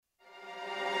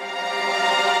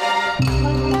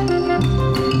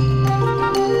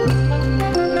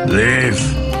Live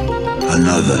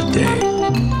another day.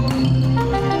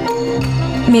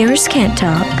 Mirrors can't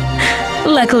talk.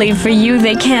 Luckily for you,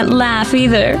 they can't laugh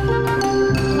either.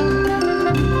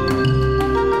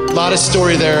 A lot of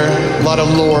story there, a lot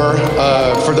of lore.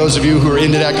 For those of you who are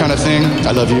into that kind of thing,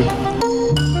 I love you.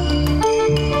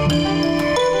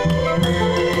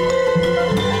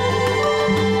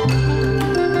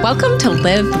 Welcome to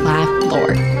Live, Laugh,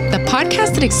 Lore, the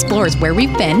podcast that explores where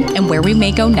we've been and where we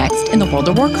may go next in the world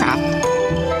of Warcraft.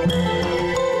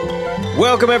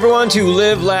 Welcome, everyone, to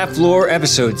Live, Laugh, Lore,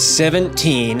 episode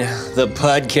 17, the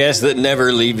podcast that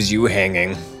never leaves you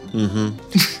hanging.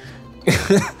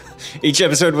 Each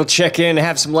episode we'll check in,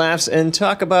 have some laughs, and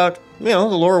talk about, the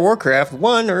lore of Warcraft,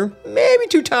 one or maybe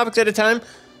two topics at a time.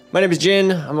 My name is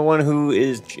Jin. I'm the one who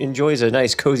enjoys a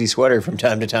nice cozy sweater from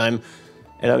time to time.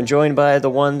 And I'm joined by the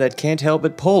one that can't help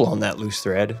but pull on that loose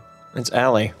thread. It's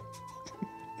Allie.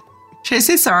 Should I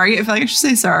say sorry? I feel like I should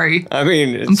say sorry. I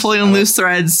mean, I'm pulling on loose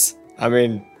threads. I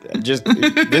mean, just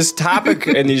this topic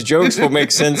and these jokes will make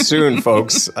sense soon,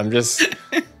 folks.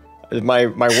 My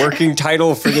working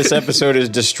title for this episode is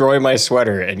Destroy My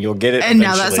Sweater, and you'll get it And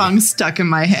eventually. now that song's stuck in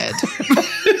my head.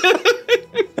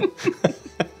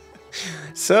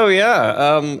 So,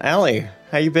 Allie,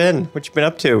 how you been? What you been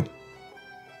up to?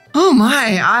 Oh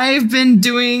my, I've been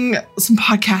doing some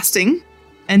podcasting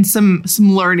and some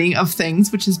learning of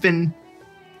things, which has been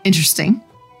interesting,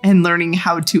 and learning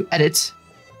how to edit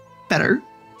better,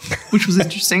 which was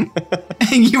interesting.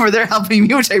 And you were there helping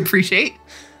me, which I appreciate.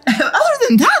 Other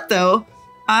than that, though,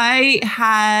 I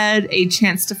had a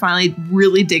chance to finally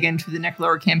really dig into the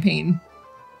Necrolore campaign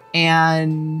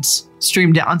and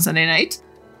streamed it on Sunday night,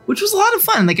 which was a lot of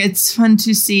fun. Like, it's fun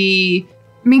to see.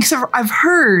 I mean, because I've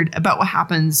heard about what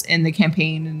happens in the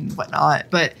campaign and whatnot,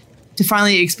 but to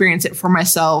finally experience it for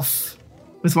myself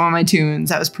with one of my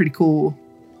tunes, that was pretty cool.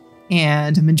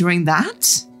 And I'm enjoying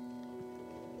that.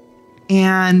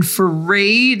 And for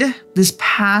Raid, this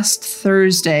past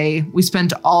Thursday, we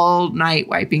spent all night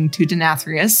wiping to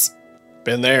Denathrius.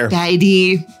 Been there.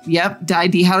 Daddy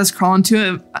had us crawling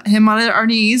to him on our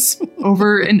knees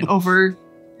over and over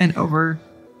and over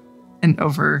and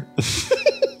over.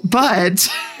 But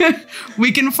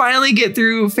we can finally get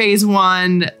through phase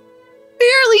 1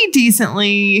 fairly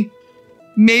decently.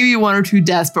 Maybe 1 or 2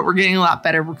 deaths, but we're getting a lot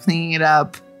better. We're cleaning it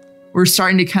up. We're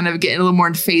starting to kind of get a little more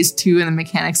into phase 2 and the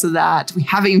mechanics of that. We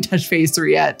haven't even touched phase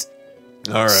 3 yet.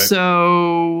 All right.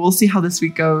 So we'll see how this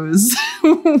week goes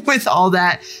with all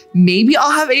that. Maybe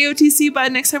I'll have AOTC by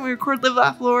next time we record Live,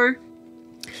 Laugh, Lore.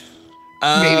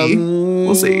 Maybe.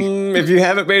 We'll see. If you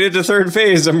haven't made it to third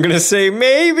phase, I'm going to say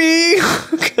maybe.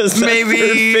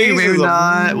 Maybe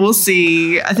not. We'll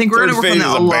see. I think we're going to work on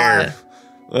that a lot.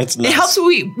 That's nuts. It helps.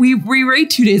 We raid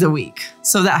 2 days a week,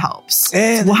 so that helps.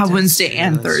 We'll have Wednesday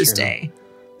and Thursday.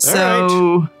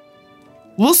 So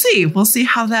we'll see. We'll see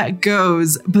how that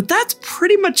goes. But that's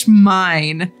pretty much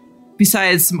mine,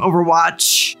 besides some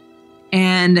Overwatch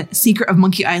and Secret of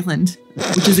Monkey Island,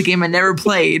 which is a game I never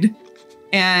played.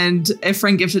 And a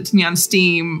friend gifted it to me on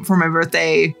Steam for my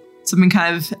birthday. So I've been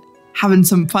kind of having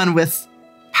some fun with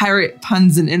pirate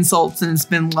puns and insults, and it's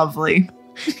been lovely.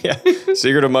 Yeah,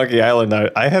 Secret of Monkey Island.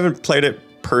 I haven't played it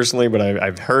personally, but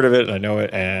I've heard of it and I know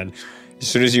it. And as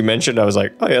soon as you mentioned, I was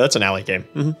like, oh yeah, that's an Alley game.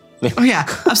 Mm-hmm. Oh yeah,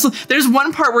 absolutely. There's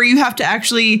one part where you have to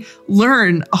actually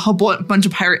learn a whole bunch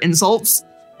of pirate insults,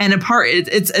 and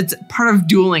it's part of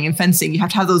dueling and fencing. You have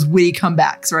to have those witty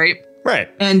comebacks, right? Right.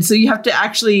 And so you have to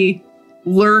actually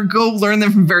learn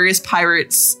them from various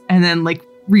pirates, and then like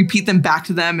repeat them back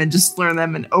to them, and just learn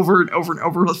them and over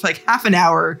for like half an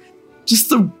hour. Just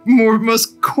the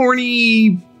most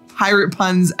corny pirate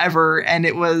puns ever, and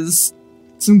it was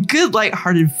some good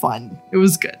lighthearted fun. It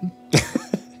was good.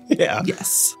 Yeah.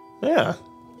 Yes. Yeah.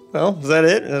 Well, is that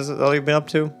it? Is that all you've been up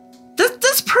to?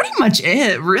 That's pretty much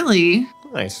it, really.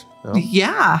 Nice. Well,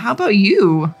 Yeah. How about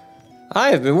you?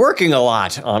 I have been working a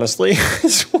lot, honestly.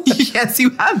 Yes, you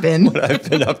have been. What I've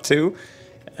been up to.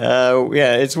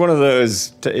 It's one of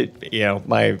those,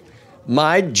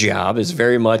 my job is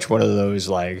very much one of those,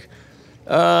 like,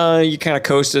 you kind of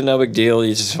coast it, no big deal.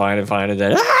 You just find it, and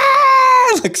then,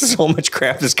 like so much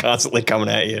crap is constantly coming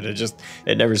at you. And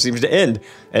it never seems to end.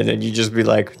 And then you just be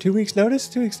like, 2 weeks notice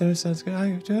sounds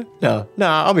good. No,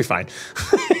 I'll be fine.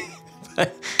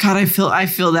 God, I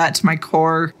feel that to my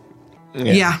core.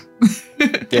 Yeah.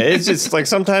 Yeah, it's just like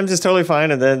sometimes it's totally fine,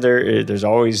 and then there's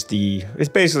always it's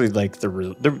basically like the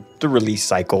release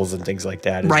cycles and things like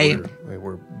that. Right.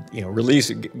 We're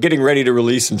getting ready to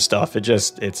release some stuff.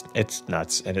 It's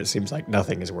nuts, and it seems like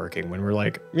nothing is working when we're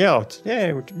like, little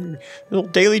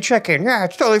daily check-in. Yeah,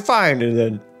 it's totally fine, and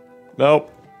then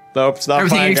nope, Nope, it's not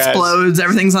Everything fine, guys. explodes.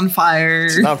 Everything's on fire.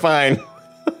 It's not fine.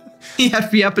 You have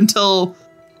to be up until,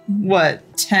 what,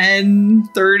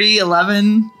 10:30,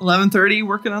 11:30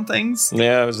 working on things?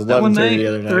 Yeah, it was That one 11:30 night, the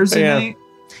other night. Thursday But yeah, night.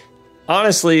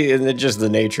 honestly, and just the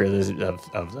nature of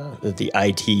the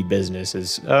IT business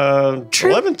is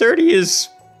 11:30 is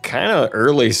kind of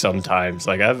early sometimes.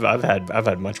 Like I've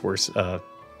had much worse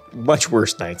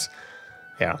nights.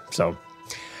 Yeah, so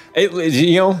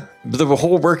the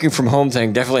whole working from home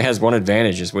thing definitely has one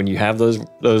advantage is when you have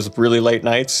those really late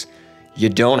nights, you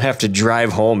don't have to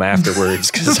drive home afterwards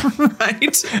because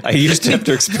Right. I used to have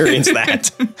to experience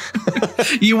that.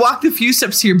 You walk a few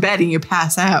steps to your bed and you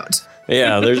pass out.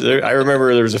 Yeah, I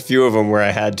remember there was a few of them where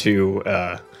I had to,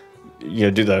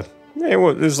 do it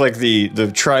was like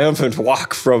the triumphant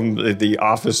walk from the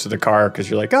office to the car because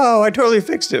you're like, oh, I totally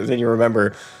fixed it. And then you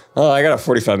remember, oh, I got a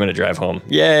 45-minute drive home.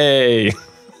 Yay.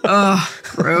 Oh,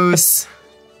 gross.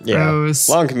 Yeah, Gross.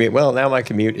 long commute. Well, now my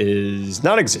commute is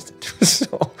non-existent.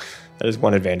 So that is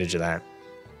one advantage of that.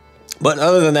 But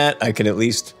other than that, I can at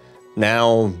least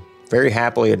now very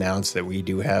happily announce that we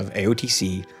do have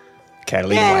AOTC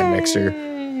Catalina Wine Mixer.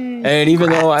 And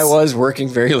even though I was working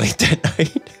very late that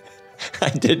night, I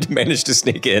did manage to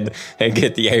sneak in and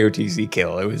get the AOTC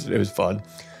kill. It was fun.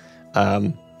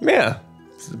 Yeah.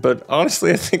 But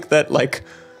honestly, I think that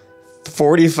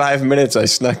 45 minutes I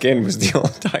snuck in was the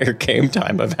entire game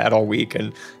time I've had all week.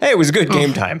 And hey, it was good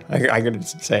game time. I'm going to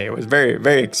say it was very,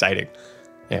 very exciting.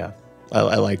 Yeah,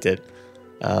 I liked it.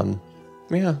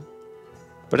 Yeah,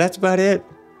 but that's about it.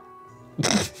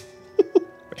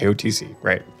 AOTC,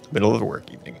 right. Middle of the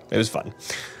work evening. It was fun.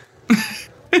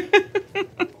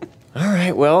 All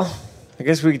right, well, I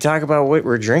guess we could talk about what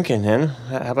we're drinking then.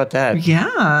 How about that?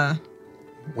 Yeah.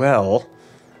 Well,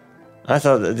 I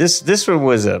thought that this one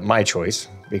was my choice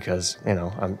because,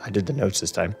 I did the notes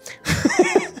this time.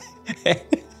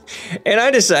 And I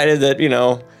decided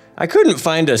that, I couldn't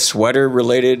find a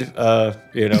sweater-related,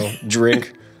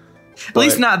 drink. At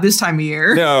least not this time of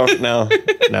year. No,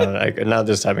 not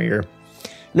this time of year.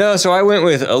 No, so I went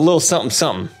with a little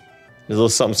something. There's a little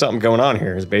something going on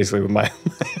here is basically my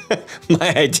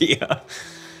my idea.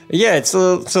 Yeah, it's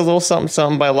a little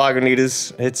something by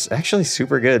Lagunitas. It's actually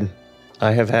super good.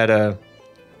 I have had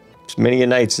many a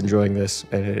nights enjoying this,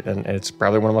 and it's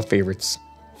probably one of my favorites.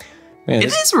 Man, It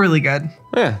is really good.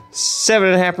 Yeah,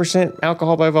 7.5%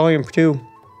 alcohol by volume too.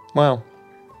 Wow,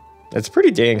 that's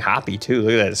pretty dang hoppy too.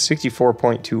 Look at that,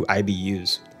 64.2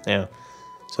 IBUs. Yeah,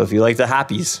 so if you like the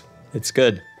hoppies, it's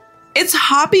good. It's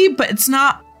hoppy, but it's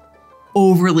not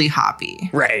overly hoppy.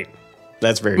 Right,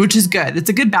 that's very Which is good. It's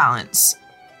a good balance.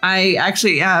 I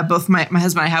actually, both my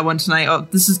husband and I had one tonight. Oh,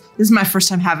 this is my first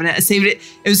time having it. I saved it.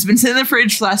 It's been sitting in the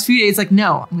fridge for the last few days. Like,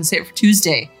 no, I'm going to save it for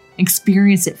Tuesday.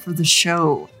 Experience it for the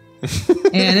show.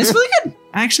 And it's really good.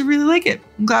 I actually really like it.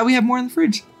 I'm glad we have more in the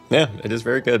fridge. Yeah, it is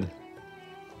very good.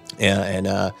 Yeah,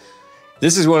 and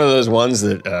this is one of those ones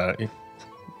that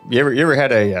you ever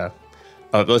had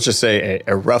let's just say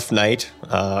a rough night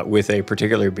with a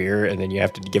particular beer, and then you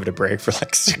have to give it a break for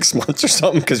 6 months or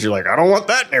something because you're like, I don't want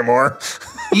that anymore.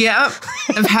 Yeah,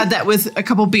 I've had that with a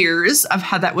couple beers. I've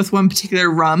had that with one particular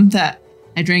rum that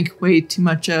I drank way too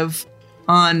much of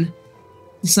on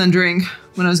the Sundering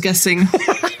when I was guesting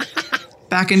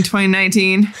back in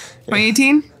 2019,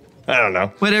 2018. I don't know.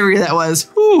 Whatever year that was.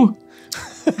 Whew.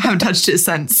 I haven't touched it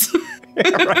since.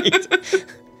 Right.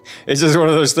 It's just one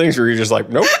of those things where you're just like,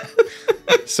 nope.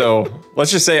 So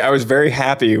let's just say I was very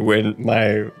happy when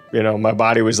my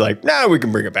body was like, nah, we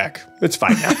can bring it back. It's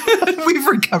fine now. We've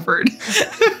recovered.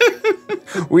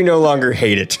 We no longer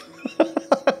hate it.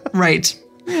 Right.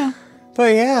 Yeah.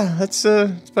 But yeah, that's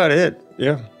about it.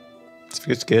 Yeah,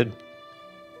 it's good.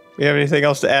 You have anything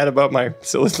else to add about my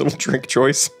silly little drink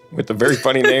choice with a very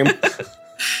funny name?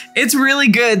 It's really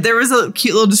good. There was a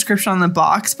cute little description on the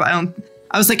box, but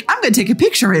I was like, I'm going to take a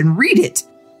picture and read it.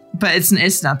 But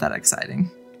it's not that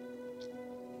exciting.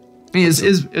 I mean,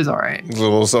 it's all right. A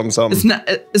little something.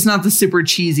 It's not the super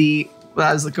cheesy what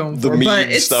I was going for. The meat but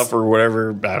it's, stuff or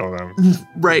whatever. I don't know.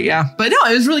 Right, yeah. But no,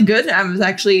 it was really good. I was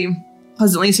actually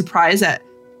pleasantly surprised that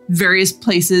various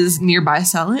places nearby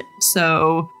sell it.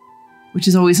 So, which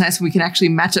is always nice when we can actually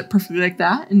match up perfectly like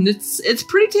that. And it's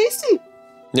pretty tasty.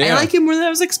 Yeah. I like it more than I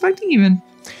was expecting even.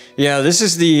 Yeah, this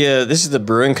is the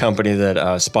brewing company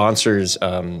that sponsors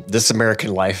This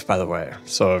American Life, by the way.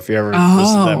 So if you ever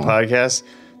listen to that podcast,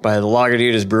 by the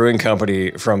Lagunitas Brewing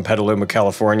Company from Petaluma,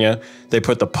 California, they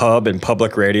put the pub in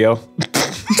public radio.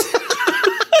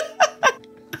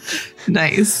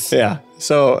 Nice. Yeah.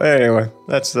 So anyway,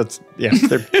 that's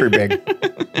they're pretty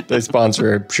big. They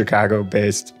sponsor a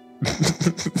Chicago-based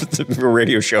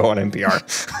radio show on NPR.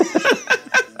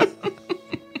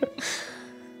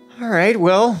 All right,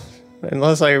 well,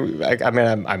 unless I mean,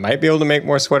 I might be able to make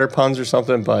more sweater puns or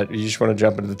something, but you just want to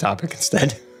jump into the topic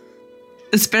instead.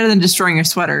 It's better than destroying your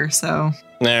sweater, so.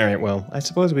 All right, well, I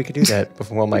suppose we could do that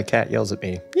before while my cat yells at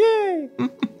me. Yay!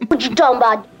 What you talking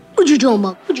about? What you talking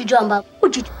about? What you talking about?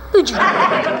 What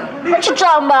you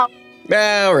talking about?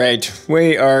 All right,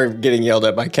 we are getting yelled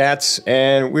at by cats,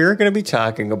 and we're going to be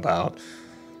talking about,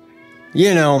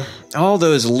 you know, all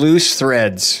those loose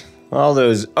threads, all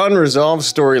those unresolved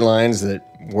storylines that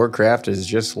Warcraft has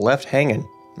just left hanging.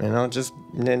 You know, just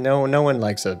no one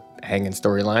likes a hanging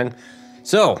storyline.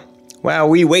 So, while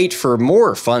we wait for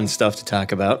more fun stuff to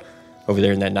talk about over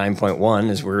there in that 9.1,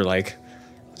 as we're like,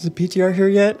 is the PTR here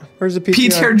yet? Where's the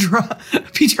PTR?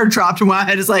 PTR dropped, and my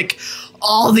head is like,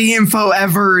 all the info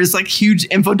ever is like huge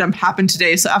info dump happened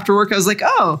today. So after work, I was like,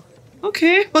 oh,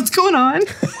 okay, what's going on?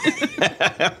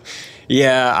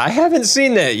 Yeah, I haven't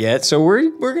seen that yet, so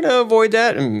we're gonna avoid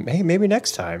that, and hey, maybe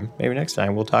next time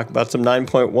we'll talk about some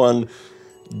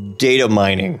 9.1 data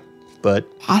mining.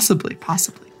 But possibly,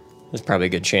 there's probably a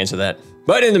good chance of that.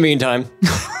 But in the meantime.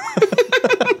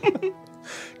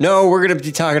 No, we're going to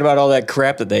be talking about all that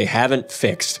crap that they haven't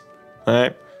fixed. All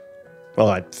right? Well,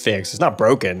 not fixed. It's not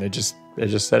broken. They just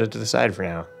set it to the side for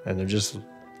now. And they're just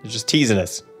teasing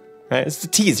us. Right? It's the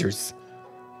teasers.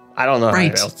 I don't know how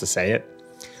else to say it.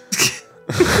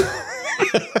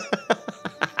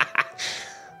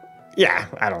 Yeah,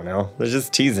 I don't know. They're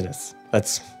just teasing us.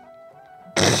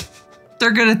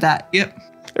 They're good at that. Yep.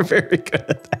 They're very good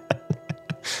at that.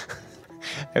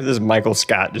 I have this Michael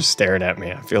Scott just staring at me.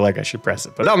 I feel like I should press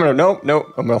it, but I'm gonna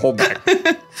I'm gonna hold back.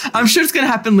 I'm sure it's gonna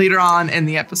happen later on in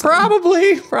the episode.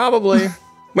 Probably.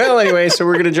 Well, anyway, so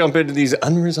we're gonna jump into these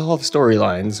unresolved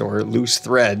storylines or loose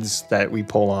threads that we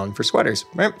pull on for sweaters,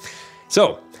 right?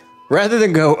 So rather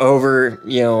than go over,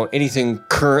 anything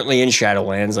currently in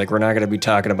Shadowlands, like we're not gonna be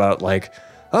talking about like,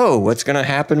 oh, what's gonna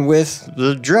happen with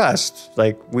the Drust?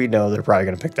 Like we know they're probably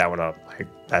gonna pick that one up. Like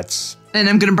that's. And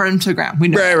I'm going to burn him to the ground. We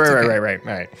know.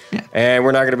 Right. Yeah. And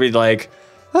we're not going to be like,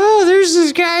 oh, there's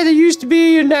this guy that used to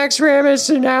be in Naxxramas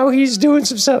and now he's doing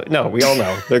some stuff. No, we all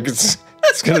know. It's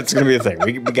going to be a thing.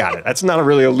 We got it. That's not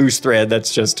really a loose thread.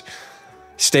 That's just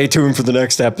stay tuned for the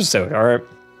next episode. All right.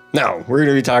 No, we're going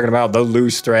to be talking about the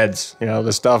loose threads.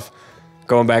 The stuff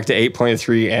going back to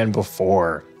 8.3 and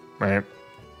before. Right.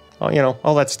 Well,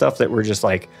 all that stuff that we're just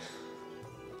like,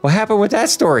 what happened with that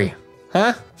story?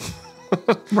 Huh?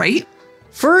 Right?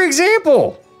 For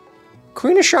example,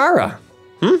 Queen Azshara.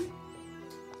 All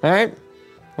right.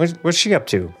 What's she up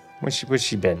to? What's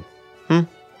she been? I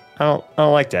don't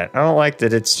like that. I don't like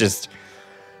that it's just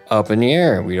up in the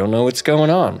air. We don't know what's going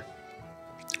on.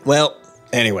 Well,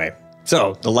 anyway.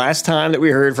 So, the last time that we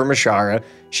heard from Azshara,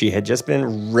 she had just been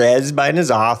rezzed by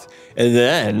N'Zoth and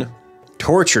then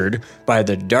tortured by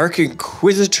the Dark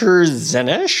Inquisitor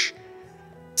Xenesh.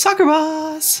 Soccer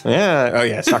boss. Yeah. Oh,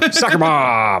 yeah. Soccer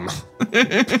bomb.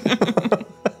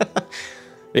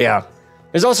 Yeah.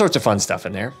 There's all sorts of fun stuff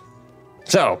in there.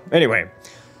 So, anyway,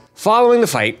 following the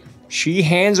fight, she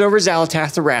hands over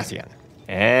Xal'atath to Wrathion.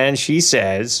 And she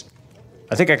says,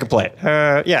 I think I can play it.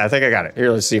 Yeah, I think I got it. Here,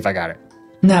 let's see if I got it.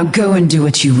 Now go and do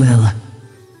what you will.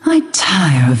 I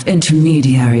tire of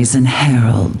intermediaries and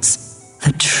heralds.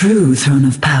 The true throne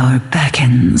of power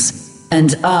beckons,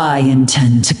 and I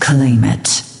intend to claim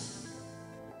it.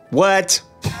 What?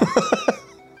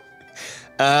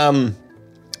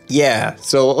 Yeah,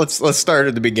 so let's start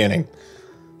at the beginning.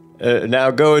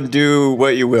 Now go and do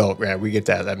what you will. Yeah, we get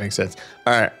that. That makes sense.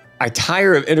 All right. I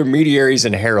tire of intermediaries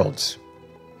and heralds.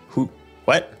 Who?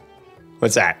 What?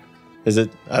 What's that? Is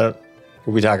it? What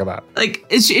are we talking about? Like,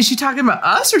 is she talking about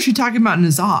us or is she talking about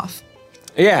N'Zoth?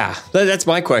 Yeah, that's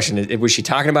my question. Was she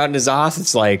talking about N'Zoth?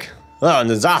 It's like, oh,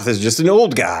 N'Zoth is just an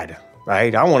old god,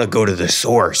 right? I want to go to the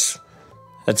source.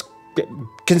 That's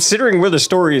considering where the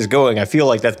story is going. I feel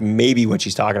like that's maybe what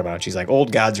she's talking about. She's like,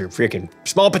 old gods are freaking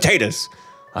small potatoes.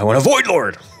 I want a Void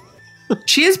Lord.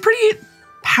 She is pretty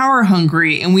power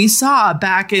hungry, and we saw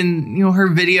back in her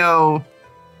video,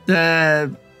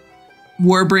 the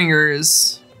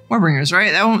Warbringers,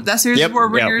 right? That series yep, of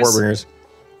Warbringers. Yeah, Warbringers.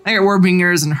 I got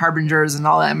Warbringers and Harbingers and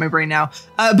all that in my brain now.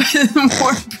 But the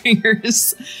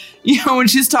Warbringers, when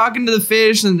she's talking to the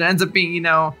fish and it ends up being,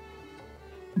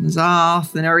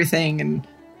 N'Zoth and everything, and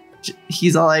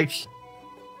he's all like,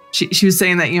 she was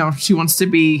saying that, she wants to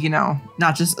be,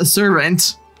 not just a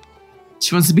servant.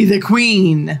 She wants to be the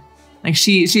queen. Like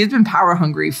she has been power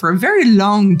hungry for a very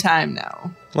long time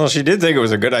now. Well, she did think it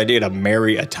was a good idea to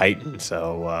marry a Titan,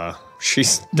 so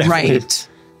she's definitely, right.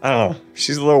 I don't know.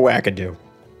 She's a little wackadoo.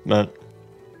 But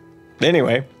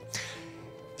anyway.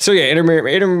 So yeah,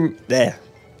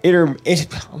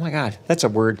 oh my God, that's a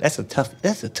word. That's a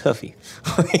toughie.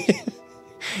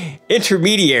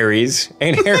 Intermediaries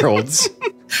and heralds.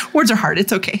 Words are hard.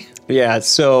 It's okay. Yeah.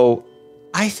 So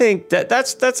I think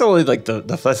that's only like the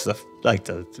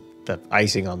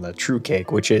icing on the true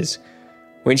cake, which is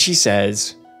when she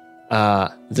says,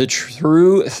 the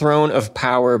true throne of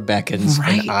power beckons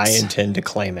and I intend to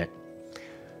claim it.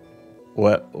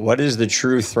 What is the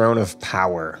true throne of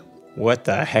power? What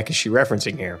the heck is she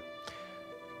referencing here?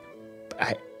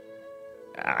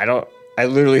 I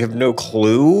literally have no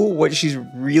clue what she's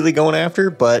really going after,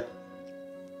 but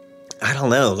I don't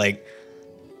know. Like,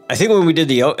 I think when we did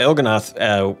the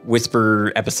Elganoth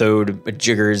whisper episode,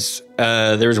 Jiggers,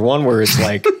 there's one where it's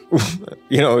like,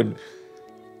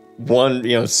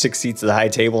 one, 6 seats at the high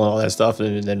table and all that stuff,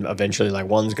 and then eventually like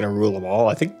one's going to rule them all.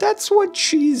 I think that's what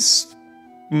she's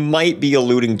might be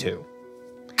alluding to.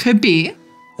 Could be.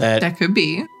 That could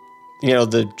be.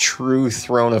 The true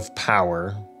throne of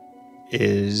power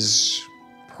is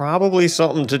probably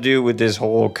something to do with this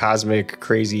whole cosmic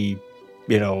crazy,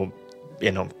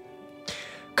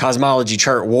 cosmology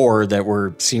chart war that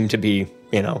we're seem to be,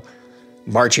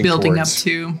 marching building towards. Up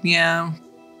to. Yeah.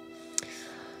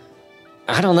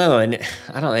 I don't know.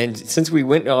 And since we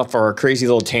went off our crazy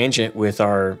little tangent with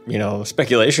our,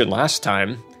 speculation last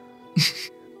time,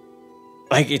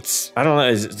 like I don't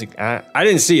know. I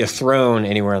didn't see a throne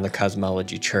anywhere on the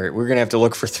cosmology chart. We're going to have to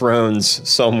look for thrones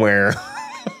somewhere.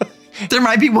 There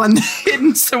might be one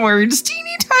hidden somewhere, just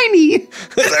teeny tiny.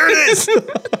 There it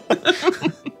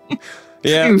is.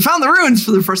 Yeah. We found the ruins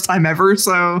for the first time ever,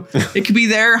 so it could be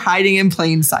there hiding in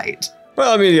plain sight.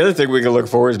 Well, I mean, the other thing we can look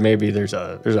for is maybe there's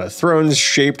a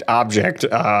throne-shaped object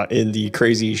in the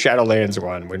crazy Shadowlands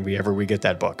one when we get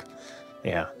that book.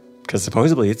 Yeah, because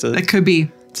supposedly it could be.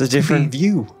 It's a different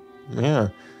view. Yeah.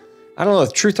 I don't know.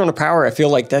 With True Throne of Power, I feel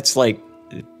like that's like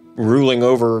ruling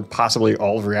over possibly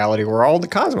all of reality or all the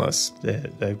cosmos.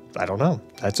 I don't know.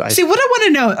 See, what I want to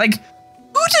know, like,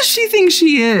 who does she think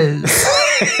she is?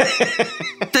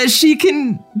 That she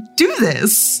can do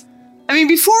this? I mean,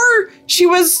 before she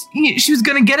was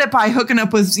going to get it by hooking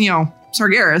up with,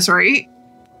 Sargeras, right?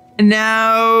 And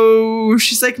now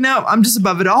she's like, no, I'm just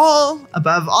above it all,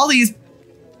 above all these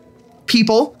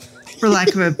people, for lack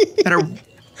of a better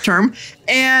term.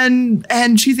 And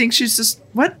she thinks she's just,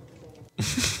 what?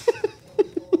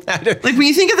 Like, when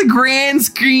you think of the grand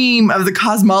scheme of the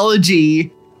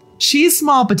cosmology, she's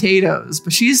small potatoes,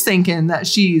 but she's thinking that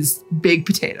she's big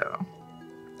potato.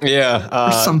 Yeah.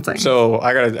 Or something. So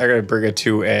I gotta bring it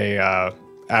to a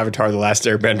Avatar: The Last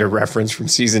Airbender reference from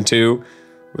season 2,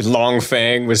 where Long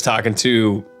Fang was talking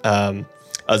to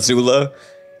Azula.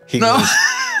 He goes,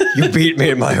 "You beat me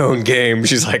in my own game."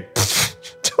 She's like,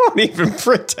 "Don't even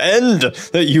pretend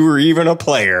that you were even a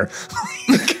player."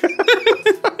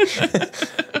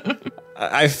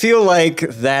 I feel like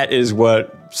that is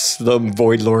what the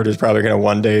Void Lord is probably going to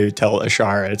one day tell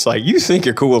Ashara. It's like, you think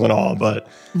you're cool and all, but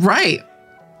right,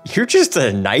 you're just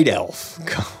a night elf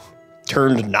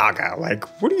turned Naga. Like,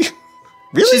 what are you?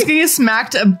 Really? She's gonna get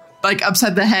smacked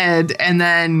upside the head and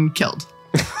then killed.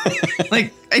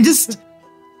 Like, I just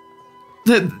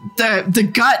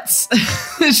the guts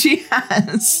that she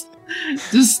has.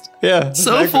 Just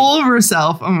so full of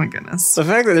herself. Oh my goodness. The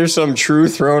fact that there's some true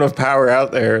throne of power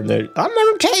out there and I'm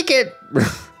gonna take it.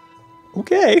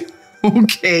 Okay.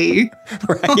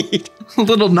 Right.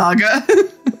 Little Naga.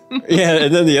 Yeah,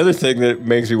 and then the other thing that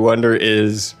makes me wonder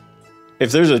is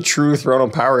if there's a true throne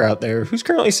of power out there, who's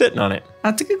currently sitting on it?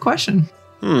 That's a good question.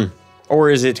 Or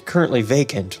is it currently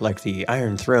vacant like the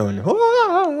Iron Throne?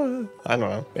 I don't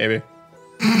know, maybe.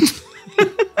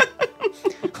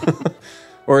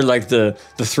 Or like the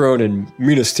throne in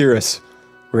Minas Tirith,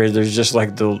 where there's just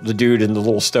like the dude in the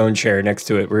little stone chair next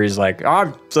to it, where he's like,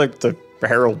 I'm like the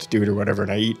herald dude or whatever,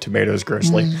 and I eat tomatoes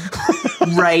grossly.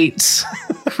 Right.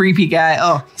 Creepy guy.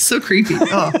 Oh, so creepy.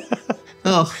 Oh.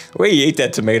 The way he ate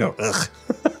that tomato. Ugh.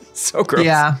 So gross.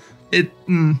 Yeah.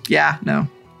 No.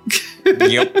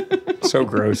 Yep. So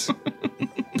gross.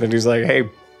 Then he's like, hey,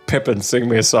 Pippin, sing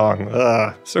me a song.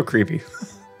 So creepy.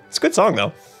 It's a good song,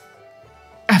 though.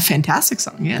 A fantastic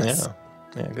song, yes.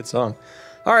 Yeah, good song.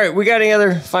 All right, we got any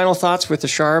other final thoughts with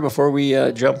Ashara before we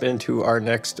jump into our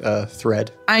next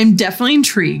thread? I'm definitely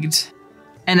intrigued.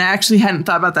 And I actually hadn't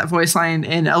thought about that voice line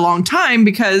in a long time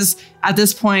because at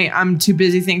this point, I'm too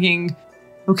busy thinking,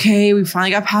 okay, we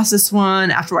finally got past this one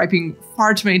after wiping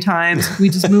far too many times. Can we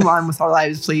just move on with our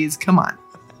lives, please? Come on.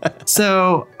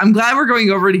 So I'm glad we're going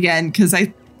over it again because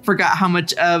I forgot how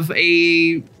much of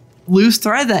a loose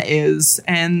thread that is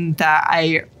and that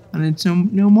I wanted to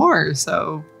know more.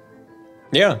 So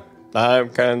yeah, I'm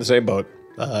kind of in the same boat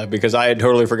because I had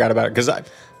totally forgot about it because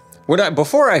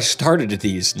Before I started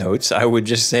these notes, I would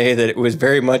just say that it was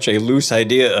very much a loose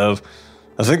idea of,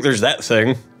 I think there's that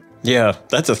thing. Yeah,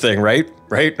 that's a thing, right?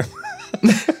 Right?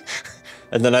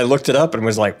 And then I looked it up and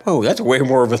was like, whoa, that's way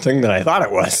more of a thing than I thought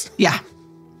it was. Yeah,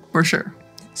 for sure.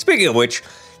 Speaking of which,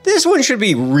 this one should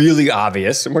be really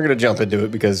obvious, and we're going to jump into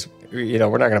it because, we're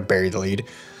not going to bury the lead.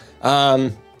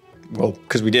 Well,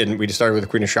 because we didn't. We just started with the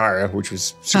Queen of Shara, which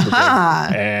was super big.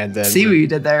 And then see what you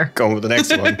did there. Going with the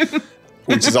next one,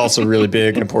 which is also really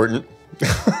big and important.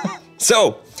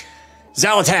 So,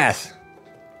 Xal'atath.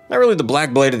 Not really the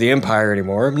Black Blade of the Empire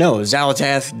anymore. No,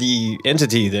 Xal'atath, the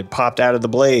entity that popped out of the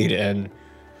blade. And,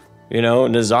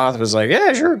 N'Zoth was like,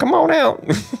 yeah, sure, come on out.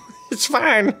 It's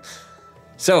fine.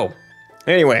 So,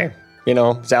 anyway,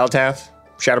 Xal'atath,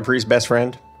 Shadow Priest's best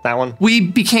friend, that one. We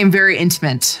became very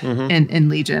intimate in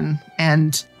Legion.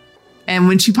 And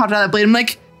when she popped out of that blade, I'm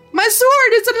like, my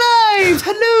sword is alive.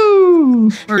 Hello.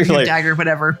 Or your like, dagger,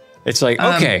 whatever. It's like,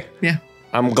 okay. Yeah.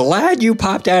 I'm glad you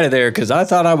popped out of there because I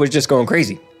thought I was just going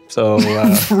crazy. So,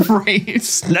 right.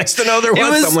 It's nice to know there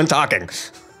was someone talking.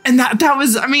 And that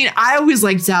was, I always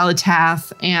liked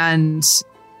Xal'atath, and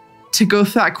to go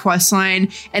through that quest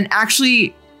line and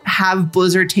actually have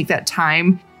Blizzard take that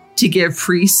time to give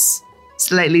priests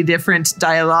slightly different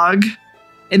dialogue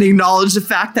and acknowledge the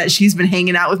fact that she's been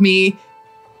hanging out with me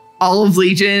all of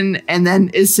Legion and then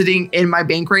is sitting in my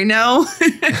bank right now.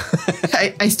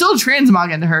 I still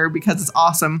transmog into her because it's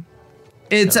awesome.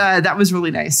 It's that was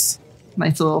really nice.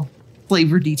 Nice little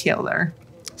flavor detail there.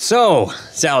 So,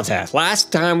 Xal'atath,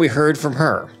 last time we heard from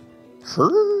her.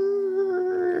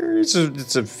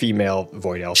 It's a female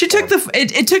void elf. She took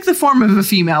it took the form of a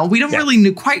female. We don't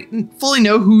really quite fully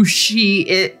know who she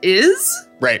is.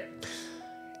 Right.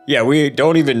 Yeah, we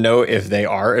don't even know if they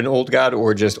are an old god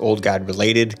or just old god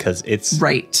related because it's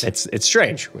It's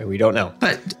strange. We don't know.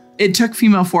 But it took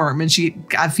female form and she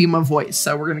got female voice,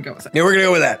 so we're gonna go with it. Yeah, we're gonna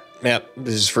go with that. Yeah,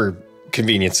 this is for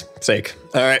convenience sake.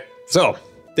 All right. So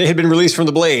they had been released from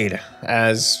the blade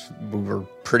as we were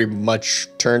pretty much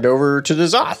turned over to the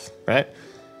N'Zoth, right?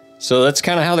 So that's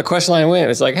kind of how the quest line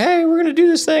went. It's like, hey, we're gonna do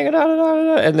this thing,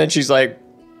 and then she's like,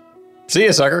 "See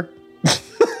ya, sucker."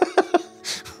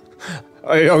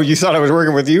 Oh, you thought I was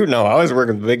working with you? No, I was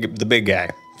working with the big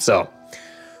guy. So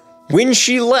when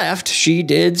she left, she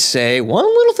did say one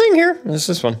little thing here. It's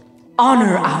this one.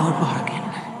 Honor our bargain.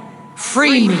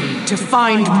 Free me to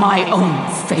find my own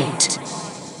fate.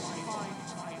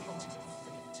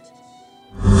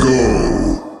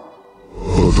 Go,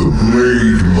 but the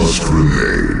blade must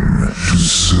remain to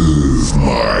serve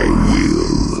my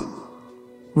will.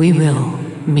 We will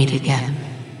meet again.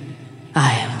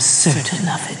 I am certain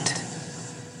of it.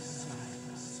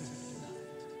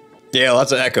 Yeah,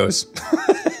 lots of echoes.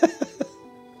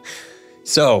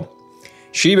 So,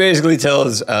 she basically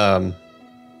tells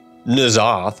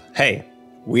N'Zoth, hey,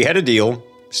 we had a deal,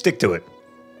 stick to it.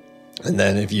 And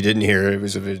then if you didn't hear, it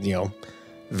was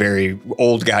very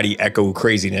old gaudy echo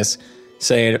craziness,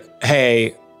 saying,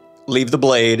 hey, leave the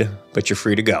blade, but you're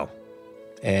free to go.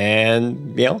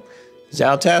 And,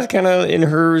 Xal'atath kind of, in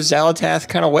her Xal'atath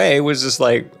kind of way, was just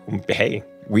like, hey,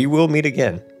 we will meet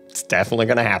again. It's definitely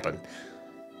going to happen.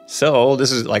 So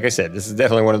this is, like I said, this is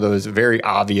definitely one of those very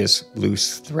obvious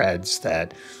loose threads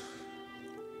that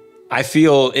I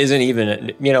feel isn't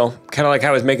even, kind of like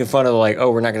I was making fun of like,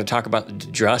 oh, we're not going to talk about the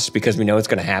Drust because we know it's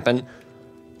going to happen.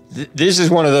 This is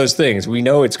one of those things. We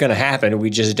know it's going to happen. We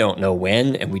just don't know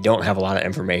when, and we don't have a lot of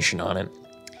information on it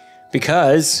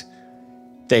because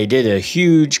they did a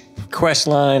huge quest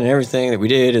line and everything that we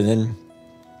did. And then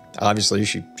obviously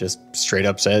she just straight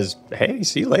up says, hey,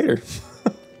 see you later.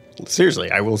 Seriously,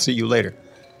 I will see you later.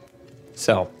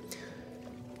 So,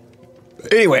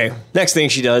 anyway, next thing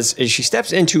she does is she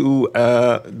steps into,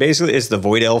 basically it's the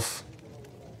Void Elf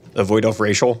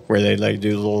racial, where they like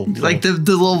do the little... Like the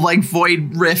little like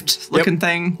void rift looking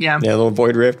thing, yeah. Yeah, little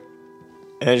void rift.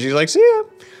 And she's like, see ya.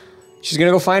 She's gonna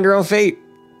go find her own fate.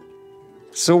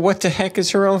 So what the heck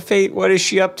is her own fate? What is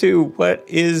she up to? What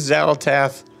is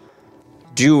Xal'atath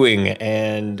doing?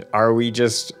 And are we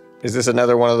just... Is this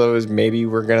another one of those, maybe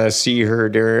we're going to see her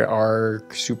during our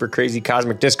super crazy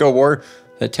cosmic disco war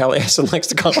that Taliesin likes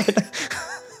to call it?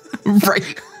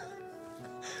 Right.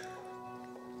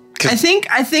 I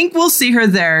think we'll see her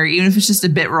there, even if it's just a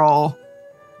bit roll.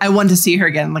 I want to see her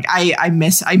again. Like I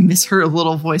miss her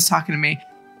little voice talking to me.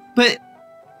 But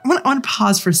I want to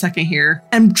pause for a second here.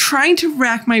 I'm trying to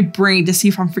rack my brain to see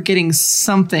if I'm forgetting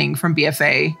something from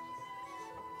BFA.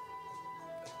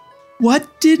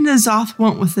 What did N'Zoth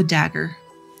want with the dagger?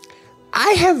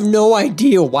 I have no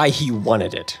idea why he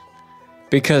wanted it.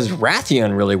 Because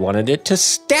Wrathion really wanted it to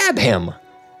stab him.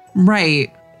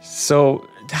 Right. So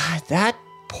that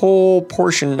whole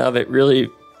portion of it really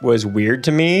was weird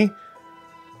to me,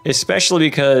 especially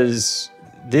because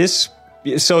this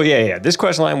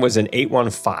quest line was an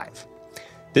 815.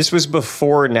 This was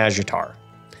before Nazjatar.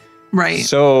 Right.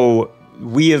 So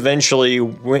we eventually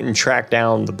went and tracked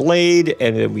down the blade,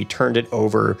 and then we turned it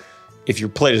over. If you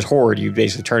played as Horde, you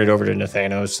basically turn it over to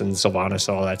Nathanos and Sylvanas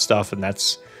and all that stuff, and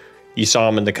you saw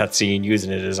him in the cutscene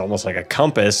using it as almost like a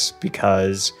compass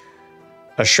because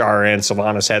Ashara and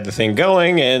Sylvanas had the thing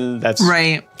going, and that's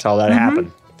how that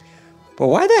happened. But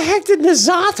why the heck did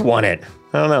N'Zoth want it?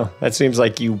 I don't know. That seems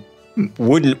like you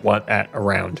wouldn't want that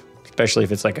around, especially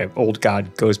if it's like an old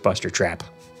god Ghostbuster trap.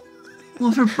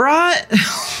 Well, if it brought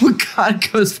God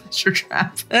Ghostbuster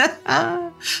trap,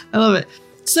 I love it.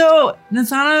 So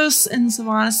Nathanos and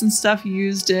Sylvanas and stuff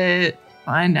used it.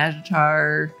 Fine,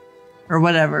 Nazjatar or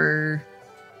whatever.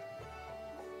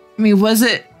 I mean, was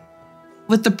it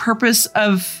with the purpose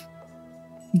of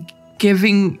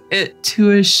giving it to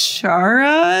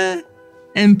Ashara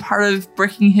and part of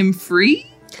breaking him free?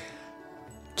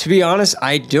 To be honest,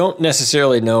 I don't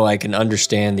necessarily know I can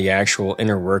understand the actual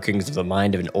inner workings of the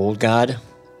mind of an old god.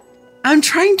 I'm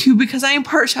trying to because I am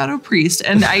part Shadow Priest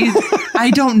and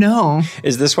I don't know.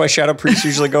 Is this why Shadow Priests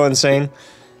usually go insane?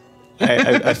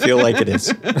 I feel like it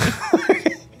is.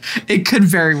 It could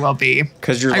very well be.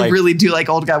 Because I really do like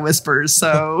Old God Whispers,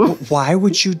 so... Why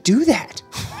would you do that?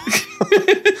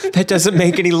 That doesn't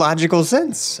make any logical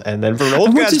sense. And then from an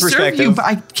old guy's perspective... You, but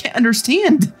I can't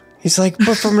understand. He's like,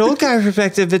 but from an old guy's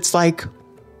perspective, it's like,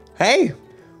 hey,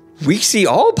 we see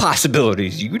all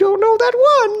possibilities. You don't know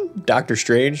that one. Doctor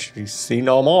Strange, he's seen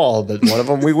them all, but one of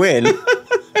them we win.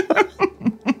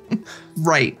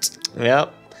 Right.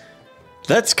 Yep.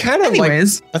 That's kind of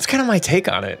that's kind of my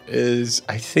take on it. Is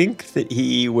I think that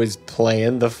he was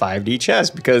playing the 5D chess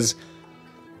because,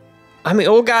 I mean,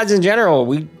 old gods in general,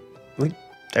 we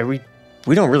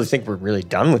don't really think we're really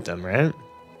done with them, right?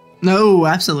 No,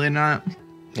 absolutely not.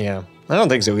 Yeah, I don't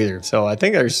think so either. So I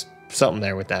think there's something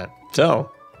there with that. So,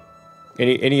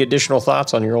 any additional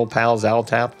thoughts on your old pal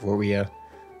Xal'atath before we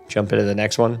jump into the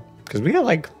next one? Because we got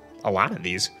like a lot of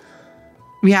these.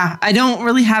 Yeah, I don't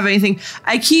really have anything.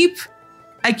 I keep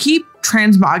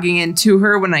transmogging into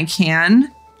her when I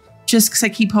can, just because I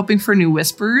keep hoping for new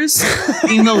whispers.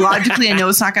 Even though logically I know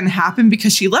it's not going to happen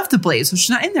because she left the Blaze, so she's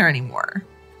not in there anymore.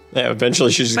 Yeah,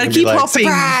 eventually she's just going to be like, hoping,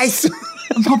 surprise!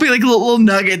 I'm hoping like little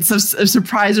nuggets of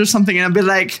surprise or something, and I'll be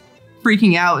like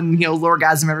freaking out and, you know,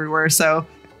 lorgasm everywhere. So,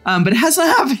 but it hasn't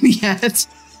happened yet.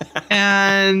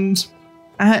 And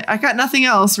I got nothing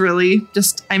else really.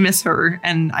 Just I miss her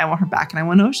and I want her back and I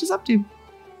want to know what she's up to.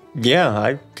 Yeah,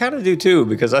 I kind of do too,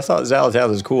 because I thought Xal'atath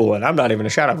was cool, and I'm not even a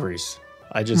Shadow Priest.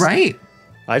 I just kind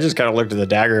of looked at the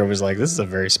dagger and was like, this is a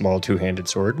very small two-handed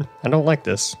sword. I don't like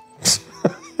this.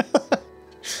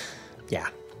 Yeah,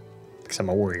 because I'm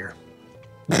a warrior.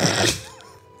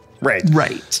 Right.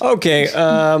 Okay,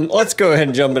 let's go ahead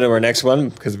and jump into our next one,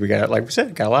 because we got, like we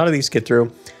said, got a lot of these to get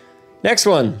through. Next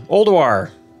one,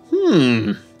 Ulduar.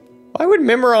 Why would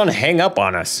Mimiron hang up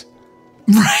on us?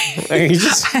 Right. Like, he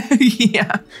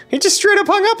just straight up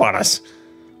hung up on us.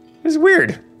 It was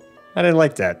weird. I didn't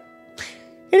like that.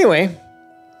 Anyway,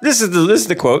 this is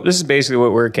the quote. This is basically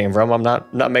where it came from. I'm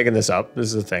not making this up. This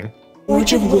is the thing.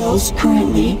 Forge of Wills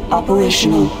currently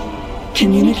operational.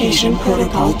 Communication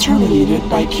protocol terminated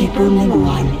by Keeper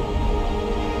Mimiron.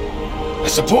 I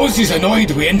suppose he's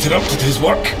annoyed we interrupted his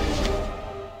work.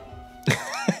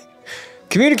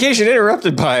 Communication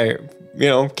interrupted by,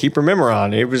 Keeper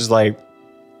Mimiron. It was like,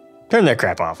 turn that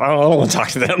crap off. I don't want to talk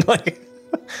to them. Like,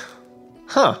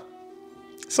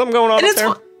 something going on up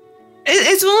there.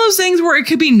 It's one of those things where it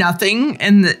could be nothing,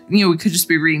 and that, we could just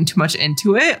be reading too much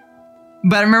into it.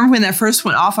 But I remember when that first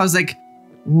went off, I was like,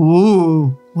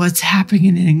 "Whoa, what's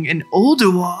happening in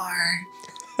Ulduar?"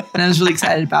 And I was really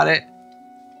excited about it.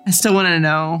 I still wanted to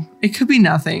know. It could be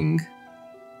nothing,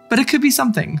 but it could be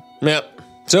something. Yep.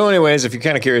 So anyways, if you're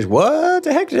kind of curious, what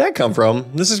the heck did that come from?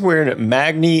 This is where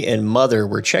Magni and Mother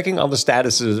were checking all the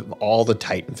statuses of all the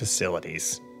Titan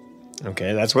facilities.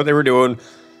 Okay, that's what they were doing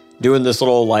this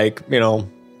little,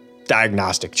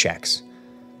 diagnostic checks.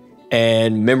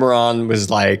 And Mimiron was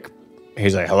like,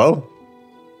 he's like, hello?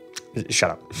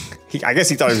 Shut up. I guess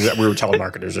he thought that we were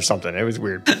telemarketers or something. It was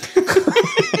weird.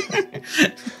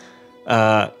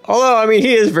 Although,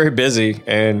 he is very busy,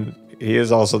 and he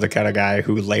is also the kind of guy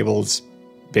who labels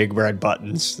big red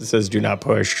buttons that says do not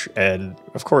push, and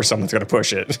of course someone's going to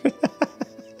push it.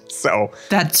 So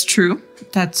that's true.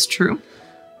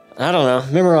 I don't know.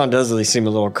 Mimiron does really seem a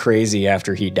little crazy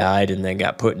after he died and then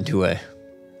got put into a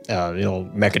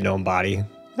mechanome body.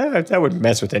 That would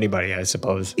mess with anybody, I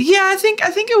suppose. Yeah, I think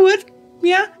it would.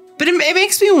 Yeah. But it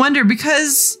makes me wonder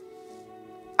because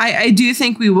I do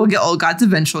think we will get old gods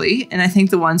eventually. And I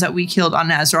think the ones that we killed on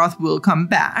Azeroth will come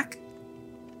back.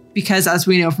 Because as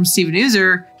we know from Steven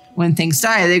User, when things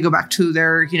die, they go back to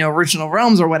their, original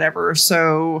realms or whatever.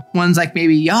 So ones like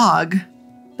maybe Yogg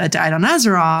that died on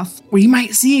Azeroth, we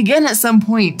might see again at some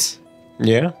point.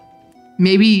 Yeah.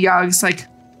 Maybe Yogg's like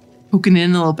poking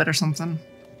in a little bit or something.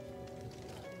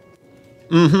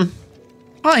 Mm-hmm.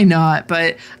 Probably not,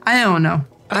 but I don't know.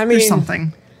 There's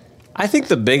something. I think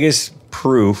the biggest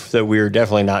proof that we're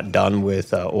definitely not done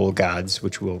with old gods,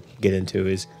 which we'll get into,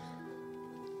 is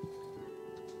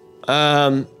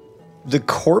the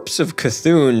corpse of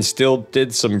Cthulhu still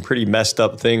did some pretty messed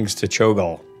up things to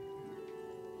Cho'Gall.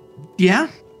 Yeah.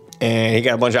 And he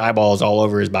got a bunch of eyeballs all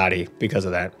over his body because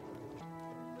of that.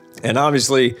 And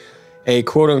obviously, a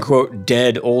quote-unquote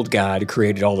dead old god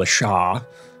created all the Shah.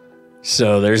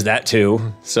 So there's that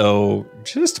too. So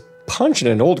just punching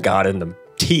an old god in the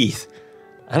teeth,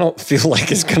 I don't feel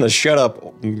like it's going to shut up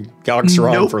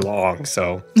Yogg-Saron for long.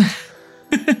 So,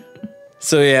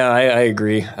 yeah, I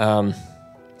agree.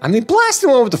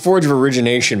 Blasting one with the Forge of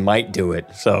Origination might do it.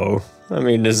 So,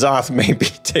 N'Zoth may be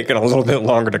taking a little bit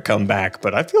longer to come back,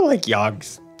 but I feel like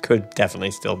Yogg could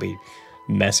definitely still be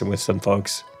messing with some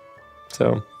folks.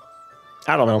 So,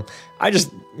 I don't know. I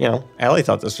just, Allie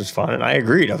thought this was fun, and I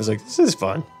agreed. I was like, this is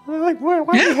fun. I'm like, why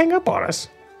did you hang up on us?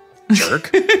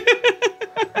 Jerk.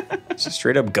 Just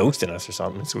straight up ghosting us or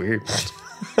something. It's weird.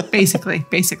 Basically.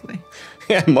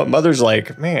 Yeah, mother's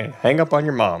like, man, hang up on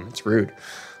your mom. It's rude.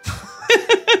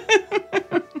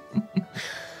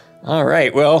 All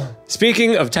right. Well,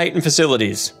 speaking of Titan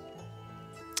facilities,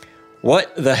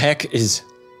 what the heck is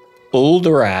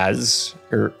Ulduraz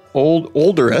or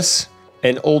Uldurus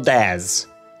and Uldaz?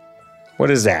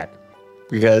 What is that?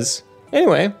 Because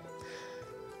anyway,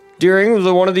 during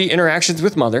one of the interactions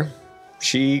with Mother,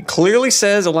 she clearly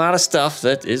says a lot of stuff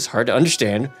that is hard to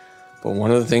understand. But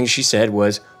one of the things she said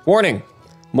was, warning,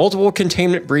 multiple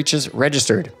containment breaches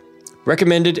registered.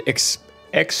 Recommended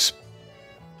expurgation?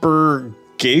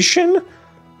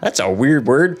 That's a weird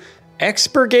word.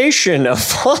 Expurgation of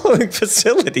following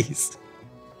facilities.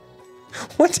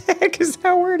 What the heck is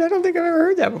that word? I don't think I've ever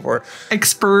heard that before.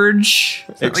 Expurge.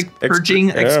 Like purging,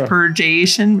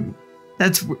 expurgation.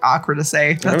 That's awkward to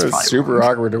say. That's probably super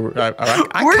wrong. awkward.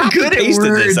 I we're good at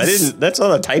words. This. That's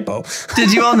not a typo.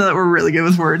 Did you all know that we're really good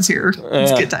with words here?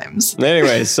 It's good times.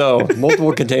 Anyway, so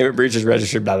multiple containment breaches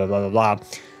registered, blah, blah, blah, blah, blah.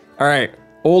 All right.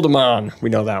 Oldemon, we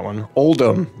know that one.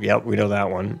 Oldhim, yep, we know that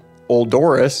one.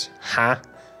 Uldorus,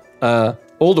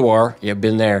 Ulduar, yeah,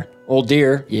 been there.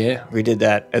 Uldir, yeah, we did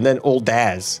that. And then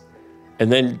Uldaz.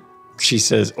 And then she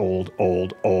says old,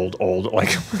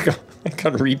 like I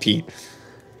can repeat.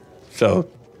 So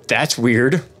that's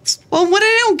weird. Well, what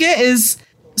I don't get is,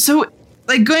 so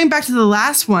like going back to the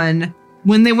last one,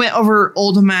 when they went over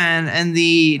Uldaman and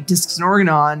the Discs and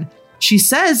Organon, she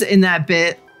says in that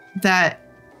bit that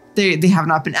they have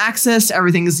not been accessed.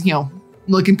 Everything is,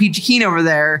 looking peachy keen over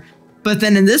there. But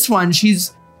then in this one,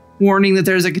 she's warning that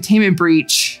there's a containment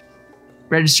breach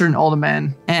registered in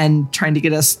Uldaman and trying to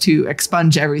get us to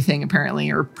expunge everything, apparently,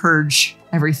 or purge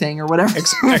everything or whatever.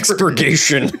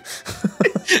 Expurgation.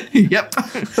 Yep.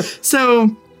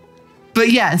 So,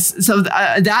 but yes, so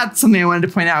that's something I wanted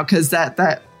to point out because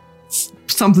that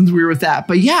something's weird with that.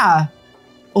 But yeah,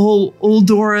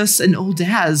 Uldorus and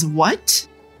Uldaz, what?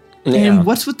 Yeah. And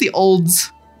what's with the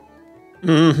olds?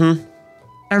 Mm-hmm.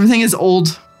 Everything is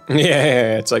old.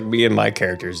 Yeah, it's like me and my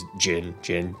characters. Jin.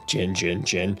 Jin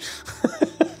can't.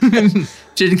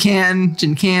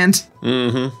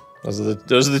 Mm-hmm. Those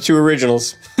are the two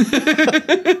originals.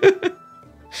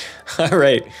 All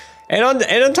right. And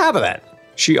on top of that,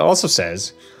 she also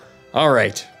says, all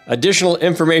right, additional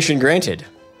information granted.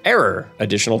 Error.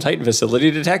 Additional Titan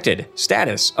facility detected.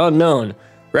 Status unknown.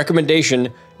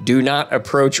 Recommendation, do not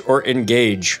approach or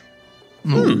engage.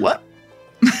 What?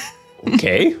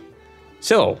 Okay.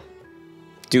 So,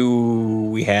 do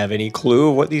we have any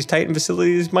clue of what these Titan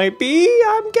facilities might be?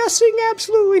 I'm guessing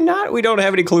absolutely not. We don't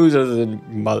have any clues other than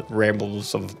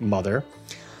rambles of Mother.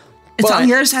 It's on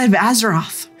the other side of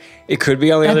Azeroth. It could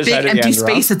be on the other side of Azeroth. That big empty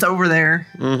space that's over there.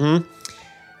 Mm-hmm.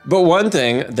 But one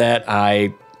thing that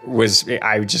I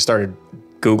just started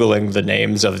Googling the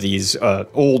names of these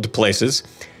old places,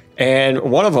 and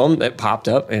one of them that popped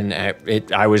up, and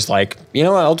I was like,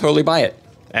 I'll totally buy it.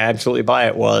 Absolutely buy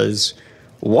it. Was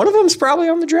one of them's probably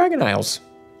on the Dragon Isles.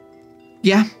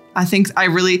 Yeah, I think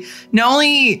not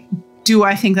only do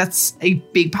I think that's a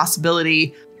big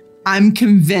possibility, I'm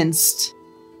convinced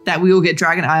that we will get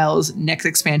Dragon Isles next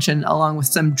expansion along with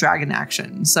some dragon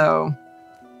action. So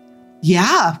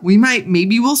Yeah,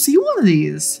 maybe we'll see one of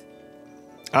these.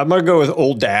 I'm going to go with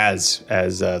Old Daz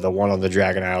as the one on the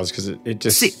Dragon Isles because it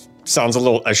just sounds a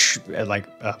little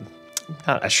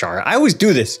not Ashara. I always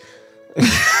do this.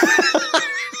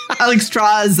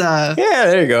 Alexstrasza. Yeah,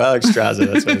 there you go.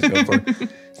 Alexstrasza. That's what I was going for.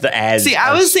 The Az. See,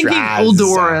 I was thinking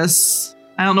Uldoris.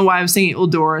 I don't know why I was thinking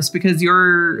Uldoris because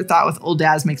your thought with Old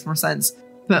Daz makes more sense.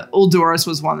 But Uldoris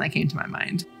was one that came to my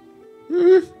mind.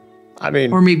 I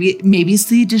mean, or maybe it's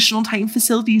the additional Titan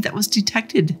facility that was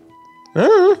detected.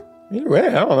 Either way,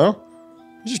 I don't know.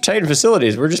 These are Titan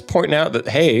facilities. We're just pointing out that,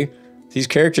 hey, these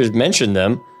characters mention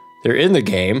them. They're in the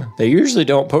game. They usually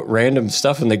don't put random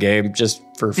stuff in the game just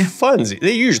for funsies.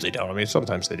 They usually don't. I mean,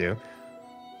 sometimes they do.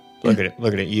 Looking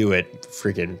at you at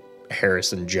freaking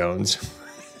Harrison Jones.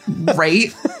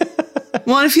 Right?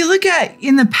 Well, if you look at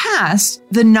in the past,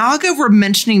 the Naga were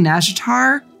mentioning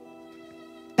Nazjatar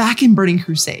back in Burning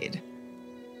Crusade.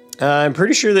 I'm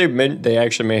pretty sure they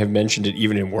actually may have mentioned it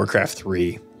even in Warcraft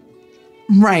 3.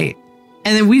 Right.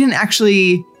 And then we didn't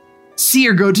actually see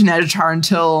or go to Nazjatar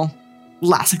until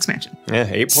last expansion. Yeah,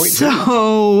 8.2.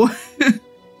 So,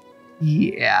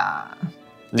 yeah.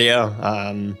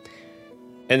 Yeah.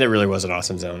 And there really was an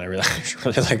awesome zone. I really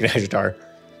like Nazjatar.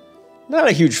 Not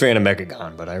a huge fan of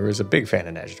Mechagon, but I was a big fan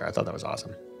of Nazjatar. I thought that was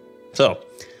awesome. So,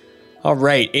 all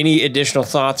right. Any additional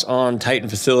thoughts on Titan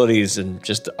facilities and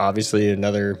just obviously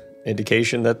another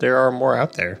indication that there are more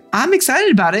out there? I'm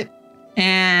excited about it.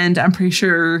 And I'm pretty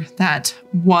sure that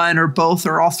one or both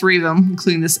or all three of them,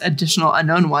 including this additional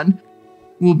unknown one,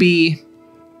 will be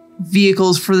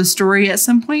vehicles for the story at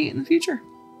some point in the future.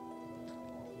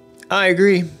 I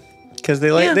agree. Because they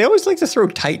always like to throw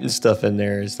Titan stuff in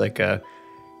there as like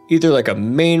either like a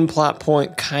main plot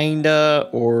point, kinda,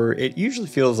 or it usually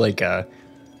feels like a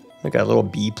little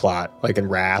B plot, like in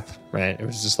Wrath, right? It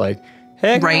was just like,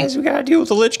 hey guys, we gotta deal with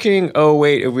the Lich King. Oh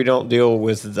wait, if we don't deal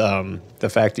with the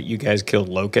fact that you guys killed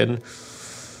Loken,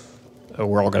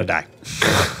 we're all gonna die.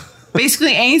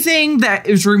 Basically, anything that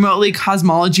is remotely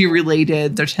cosmology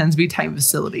related, there tends to be Titan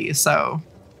facilities. So,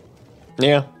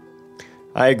 yeah,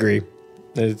 I agree.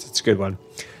 It's a good one.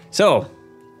 So,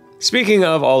 speaking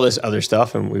of all this other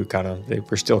stuff, and we're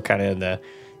still kind of in the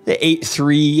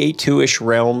 8.3, 8.2-ish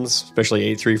realms,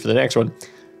 especially 8.3 for the next one.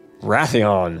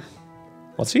 Wrathion,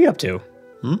 what's he up to?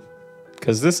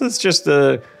 Because this is just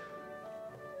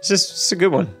it's a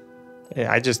good one.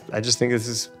 I just think this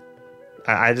is.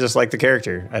 I just like the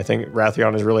character. I think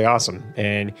Wrathion is really awesome,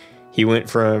 and he went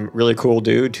from really cool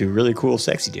dude to really cool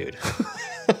sexy dude.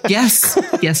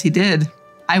 yes, he did.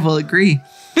 I will agree.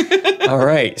 All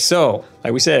right. So,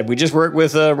 like we said, we just worked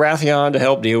with Wrathion to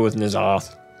help deal with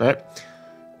N'Zoth, right?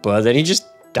 But then he just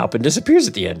up and disappears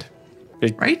at the end.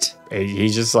 Right?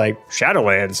 He's just like,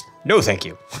 Shadowlands, no thank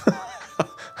you.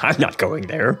 I'm not going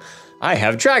there. I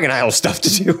have Dragon Isle stuff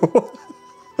to do.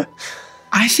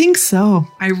 I think so.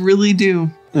 I really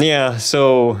do. Yeah.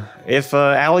 So, if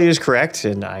Allie is correct,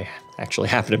 and I actually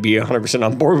happen to be 100%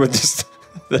 on board with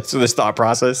this thought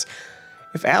process,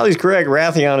 if Allie's correct,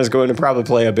 Wrathion is going to probably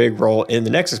play a big role in the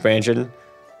next expansion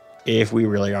if we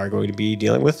really are going to be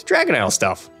dealing with Dragon Isle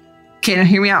stuff. Okay, now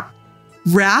hear me out.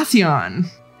 Wrathion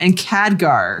and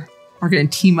Khadgar are going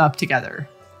to team up together.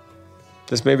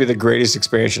 This may be the greatest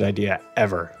expansion idea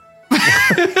ever.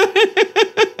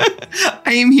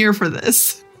 I am here for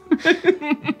this.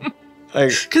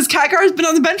 Because Khadgar's been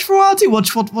on the bench for a while too. We'll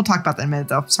talk about that in a minute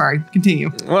though. Sorry,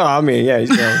 continue. Well, I mean, yeah, he's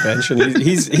been on the bench and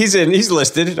he's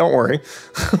listed. Don't worry.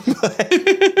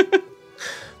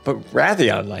 but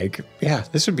Wrathion,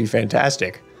 this would be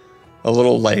fantastic. A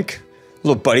little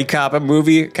buddy cop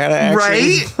movie kind of action.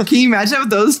 Right? Can you imagine with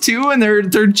those two and their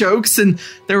jokes and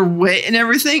their wit and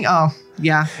everything? Oh,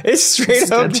 yeah. It's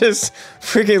straight up just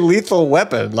freaking Lethal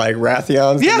Weapon. Like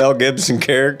Rathion's the Mel Gibson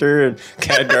character and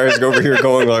Khadgar's over here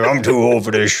going like, I'm too old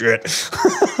for this shit.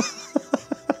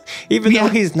 Even though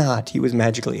he's not. He was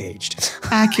magically aged.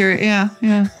 Accurate,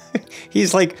 yeah.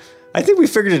 He's like, I think we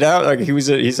figured it out. Like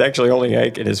he's actually only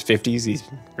like in his 50s. He's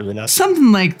really not.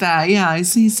 Something like that, yeah.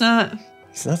 He's not.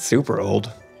 He's not super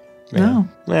old. No.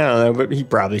 I don't know, but he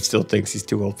probably still thinks he's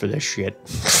too old for this shit.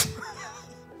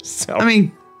 So. I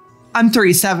mean, I'm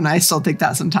 37. I still think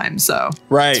that sometimes, so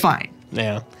it's fine.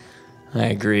 Yeah, I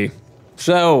agree.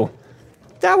 So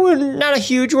that one, not a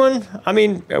huge one. I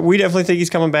mean, we definitely think he's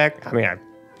coming back. I mean,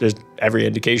 there's every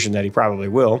indication that he probably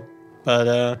will.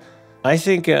 But I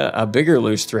think a bigger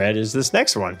loose thread is this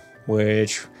next one,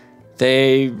 which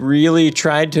they really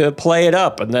tried to play it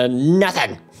up and then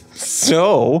nothing.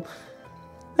 So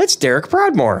that's Derek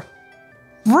Prodmore.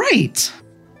 Right.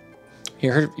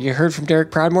 You heard from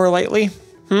Derek Prodmore lately?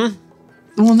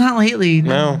 Well, not lately.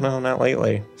 No, not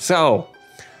lately. So,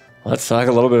 let's talk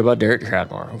a little bit about Derek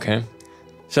Pradmore, okay?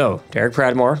 So, Derek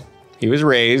Pradmore, he was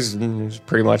raised, and it was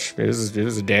pretty much, it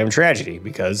was a damn tragedy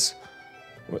because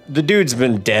the dude's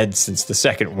been dead since the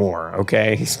Second War,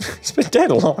 okay? He's been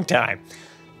dead a long time.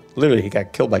 Literally, he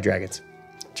got killed by dragons.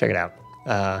 Check it out.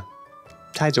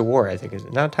 Tides of War, I think. Is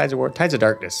it? Not Tides of War. Tides of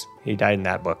Darkness. He died in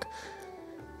that book.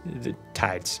 The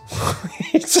Tides.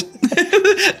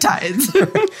 Tides.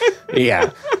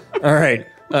 Yeah. All right.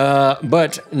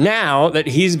 But now that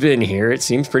he's been here, it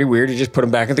seems pretty weird to just put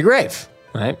him back in the grave,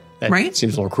 right? That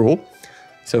seems a little cruel.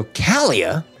 So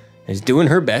Kalia is doing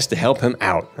her best to help him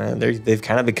out. They've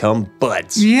kind of become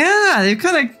buds. Yeah, they've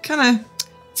kind of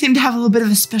seem to have a little bit of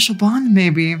a special bond,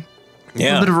 maybe.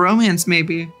 Yeah. A little bit of romance,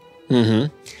 maybe.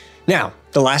 Mm-hmm. Now,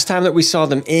 the last time that we saw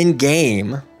them in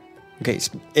game,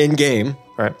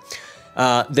 right?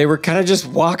 They were kind of just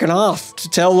walking off to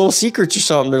tell little secrets or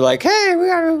something. They're like, hey,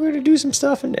 we're going to do some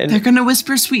stuff. And they're going to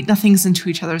whisper sweet nothings into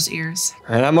each other's ears.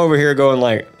 And I'm over here going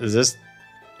like, is this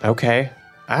okay?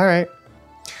 All right.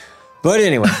 But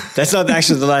anyway, that's not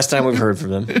actually the last time we've heard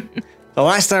from them. The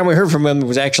last time we heard from them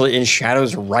was actually in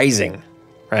Shadows Rising,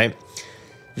 right?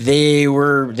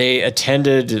 They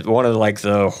attended one of like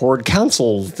the Horde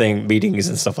Council meetings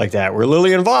and stuff like that, where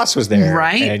Lillian Voss was there.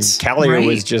 Right. And Kalia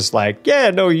was just like,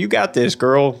 yeah, no, you got this,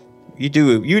 girl. You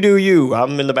do you.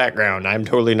 I'm in the background. I'm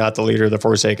totally not the leader of the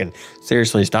Forsaken.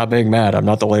 Seriously, stop being mad. I'm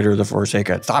not the leader of the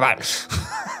Forsaken. Stop it.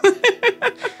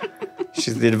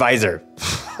 She's the advisor.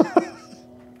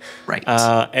 Right.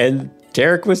 And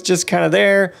Derek was just kind of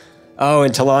there. Oh,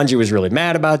 and Talanji was really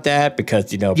mad about that because,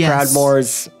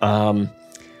 Pradmore's.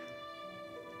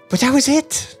 But that was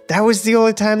it. That was the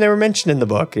only time they were mentioned in the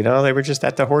book. They were just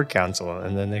at the Horde Council,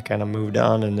 and then they kind of moved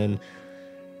on, and then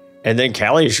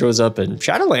Kalia shows up in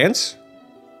Shadowlands,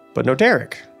 but no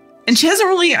Derek. And she hasn't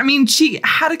really. I mean, she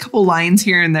had a couple lines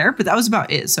here and there, but that was about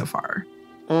it so far.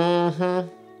 Mm-hmm.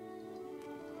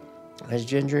 As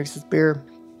Jen drinks his beer.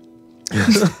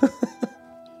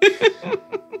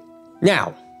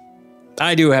 Now,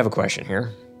 I do have a question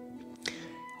here.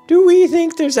 Do we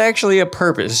think there's actually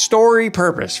a story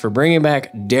purpose for bringing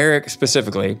back Derek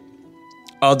specifically,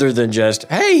 other than just,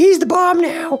 hey, he's the bomb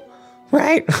now,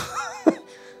 right?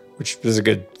 Which was a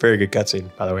very good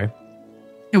cutscene, by the way.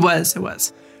 It was.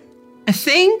 I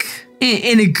think,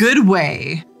 in a good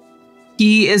way,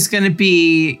 he is going to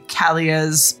be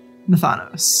Kalia's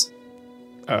Nathanos.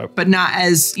 But not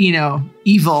as,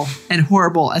 evil and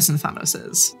horrible as Nathanos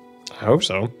is. I hope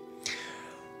so.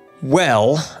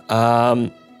 Well,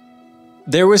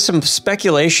 there was some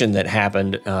speculation that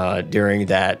happened during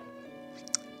that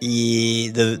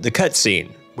the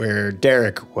cutscene where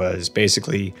Derek was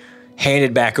basically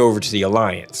handed back over to the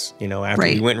Alliance. After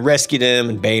he went and rescued him,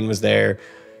 and Bane was there,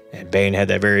 and Bane had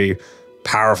that very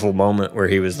powerful moment where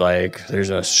he was like, "There's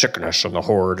a sickness on the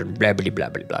Horde," and blah blah blah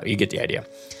blah blah. You get the idea.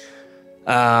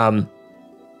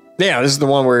 Yeah, this is the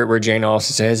one where Jane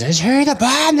also says, "Is he the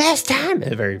bomb this time?"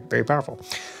 It's very very powerful.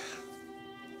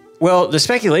 Well, the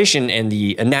speculation and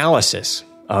the analysis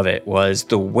of it was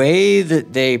the way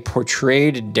that they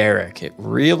portrayed Derek. It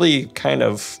really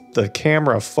the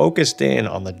camera focused in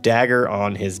on the dagger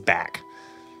on his back.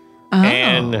 Oh.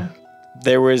 And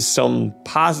there was some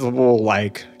possible,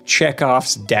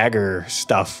 Chekhov's dagger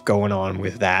stuff going on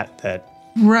with that.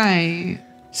 Right.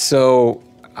 So,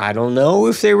 I don't know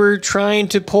if they were trying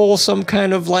to pull some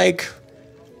kind of,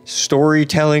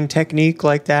 storytelling technique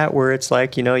like that, where it's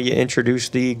you introduce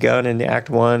the gun in Act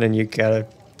 1 and you gotta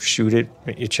shoot it.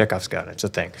 You Chekhov's gun. It's a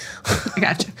thing. I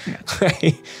gotcha.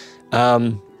 Right?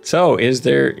 So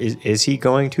is he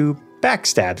going to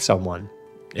backstab someone?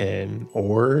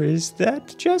 Or is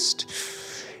that just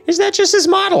his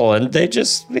model and they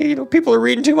just, people are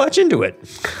reading too much into it?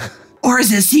 Or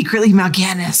is it secretly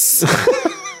Mal'Ganis?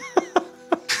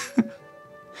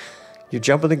 You're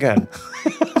jumping the gun.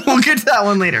 We'll get to that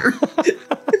one later.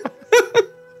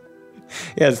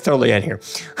 Yeah, it's totally in here.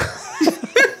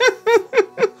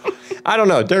 I don't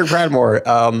know. Derek Pradmore,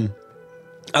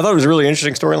 I thought it was a really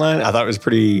interesting storyline. I thought it was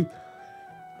pretty,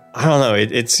 I don't know.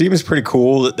 It seems pretty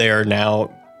cool that they are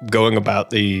now going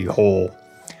about the whole,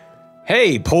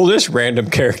 hey, pull this random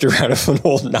character out of an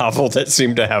old novel that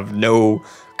seemed to have no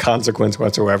consequence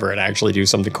whatsoever and actually do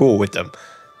something cool with them.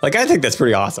 I think that's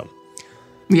pretty awesome.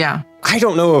 Yeah. I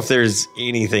don't know if there's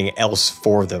anything else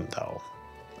for them, though.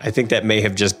 I think that may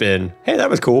have just been, hey, that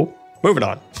was cool. Moving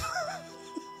on.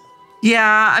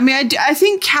 Yeah, I mean, I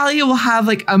think Kalia will have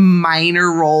a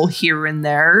minor role here and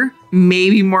there.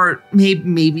 Maybe more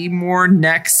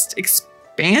next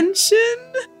expansion.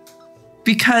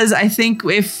 Because I think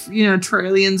if,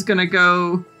 Trillian's going to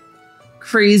go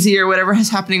crazy or whatever is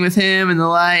happening with him and the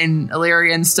line,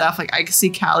 Ilaria and stuff, like I could see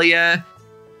Kalia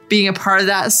being a part of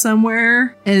that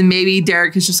somewhere. And maybe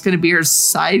Derek is just going to be her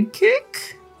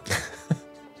sidekick.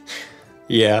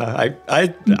 Yeah, I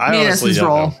honestly honestly his don't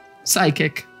role. know.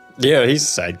 Sidekick. Yeah, he's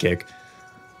a sidekick.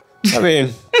 I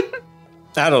mean,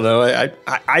 I don't know.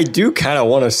 I do kind of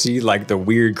want to see like the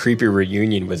weird, creepy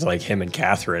reunion with like him and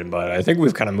Catherine, but I think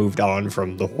we've kind of moved on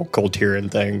from the whole Cold Tyrion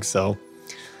thing. So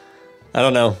I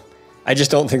don't know. I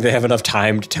just don't think they have enough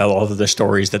time to tell all of the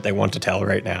stories that they want to tell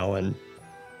right now. And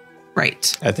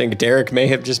right. I think Derek may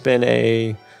have just been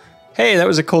hey, that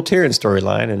was a Cold Tyrion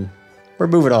storyline, and we're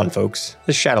moving on, folks.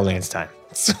 It's Shadowlands time.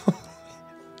 So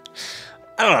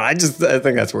I don't know. I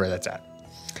think that's where that's at.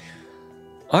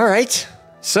 All right.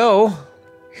 So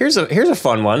here's a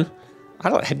fun one.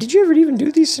 Did you ever even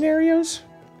do these scenarios?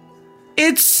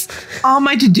 It's on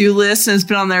my to-do list and it's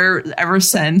been on there ever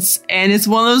since. And it's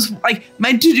one of those, like,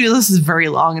 my to-do list is very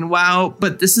long and wow,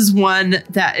 but this is one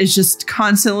that is just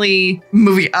constantly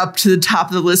moving up to the top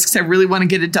of the list because I really want to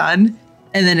get it done.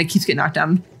 And then it keeps getting knocked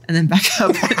down and then back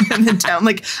up and then down.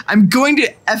 Like, I'm going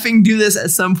to effing do this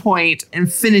at some point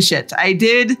and finish it. I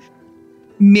did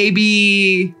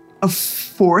maybe a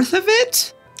fourth of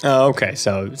it. Oh, okay.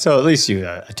 So at least you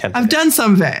attempted. I've done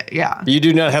some of it, yeah. You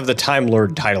do not have the Time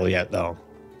Lord title yet, though.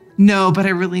 No, but I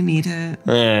really need it.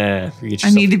 I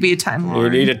need to be a Time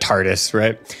Lord. You need a TARDIS,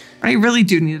 right? I really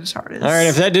do need a TARDIS. All right,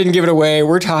 if that didn't give it away,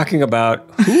 we're talking about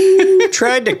who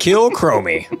tried to kill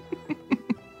Chromie.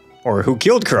 Or who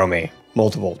killed Chromie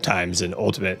multiple times in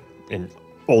alternate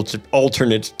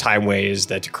time ways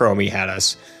that Chromie had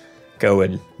us go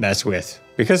and mess with.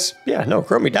 Because,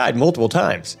 Chromie died multiple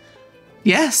times.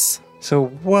 Yes. So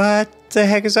what the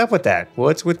heck is up with that?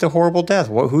 What's with the horrible death?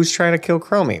 Who's trying to kill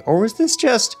Chromie? Or was this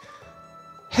just,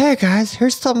 hey guys,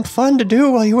 here's something fun to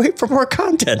do while you wait for more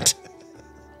content?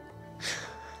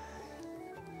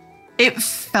 It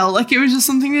felt like it was just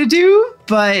something to do,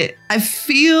 but I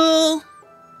feel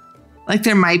like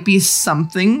there might be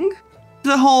something to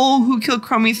the whole who killed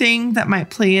Chromie thing that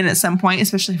might play in at some point,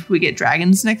 especially if we get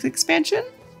Dragon's next expansion.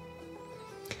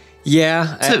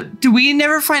 Yeah. So do we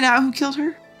never find out who killed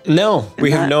her? No,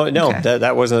 we have no. Okay.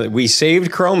 That wasn't. We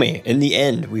saved Chromie in the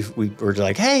end. We were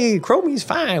like, hey, Chromie's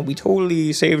fine. We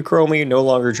totally saved Chromie. No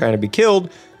longer trying to be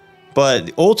killed. But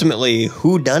ultimately,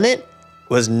 who done it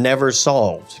was never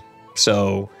solved.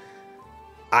 So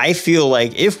I feel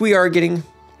like if we are getting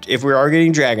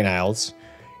Dragon Isles,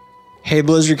 hey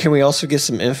Blizzard, can we also get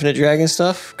some Infinite Dragon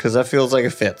stuff? Because that feels like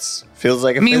it fits. We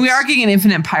are getting an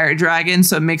Infinite Pirate Dragon,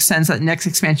 so it makes sense that next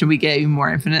expansion we get even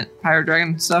more Infinite Pirate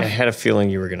Dragon stuff. I had a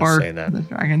feeling you were going to say that. The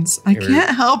dragons. I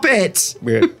can't help it.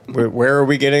 Where are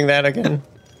we getting that again?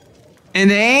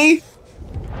 In a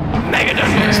Mega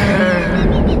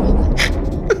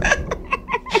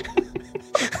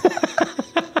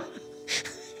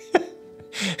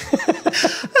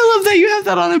I love that you have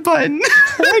that on a button.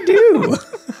 I do.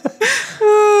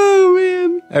 Oh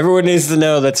man. Everyone needs to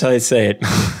know that's how I say it.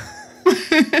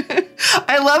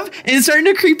 I love, and it's starting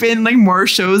to creep in like more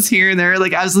shows here and there.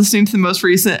 Like I was listening to the most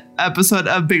recent episode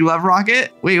of Big Love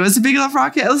Rocket. Wait, was it Big Love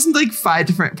Rocket? I listened to like 5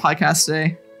 different podcasts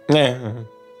today. Yeah.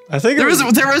 I think there was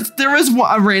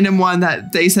a random one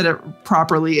that they said it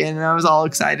properly in, and I was all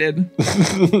excited.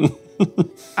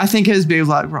 I think it was Big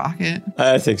Love Rocket.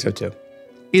 I think so too.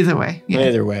 Either way. Yeah.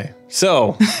 Either way.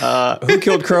 So, who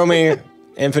killed Chromie?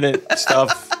 Infinite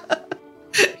stuff.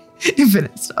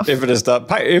 Infinite stuff.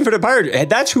 Infinite Pirate.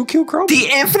 That's who killed Chromie. The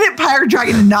Infinite Pirate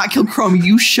Dragon did not kill Chromie.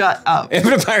 You shut up.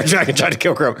 Infinite Pirate Dragon tried to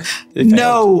kill Chromie.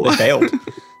 No.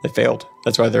 They failed.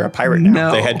 That's why they're a pirate now.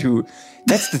 No. They had to.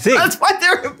 That's the thing. That's why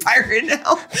they're a pirate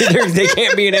now. They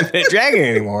can't be an Infinite Dragon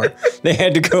anymore. They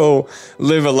had to go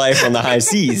live a life on the high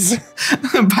seas.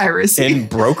 Piracy. In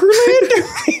Brokerland?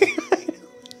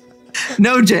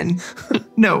 No, Jen.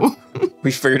 No.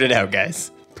 We figured it out,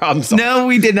 guys. Problem solved. No,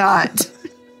 we did not.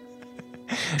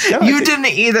 No, you didn't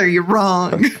either. You're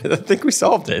wrong. I think we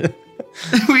solved it.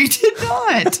 We did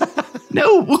not.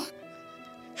 No.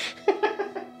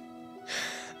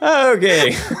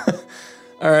 Okay.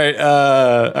 All right.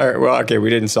 Well, okay. We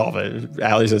didn't solve it.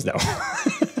 Allie says no.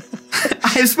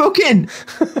 I have spoken.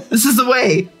 This is the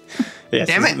way. Yes,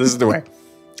 Damn it. This is the way.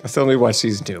 I still need to watch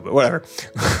season 2, but whatever.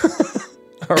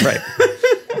 All right.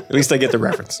 At least I get the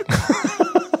reference.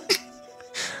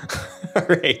 All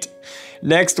right.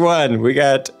 Next one. We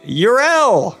got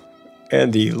Yrel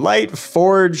and the Light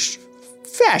Forged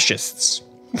Fascists.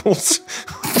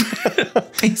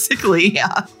 Basically,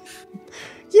 yeah.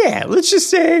 Yeah, let's just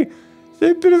say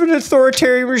they're a bit of an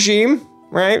authoritarian regime,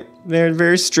 right? They're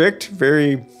very strict,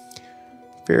 very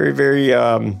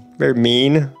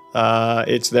mean.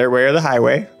 It's their way or the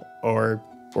highway, or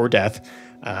death,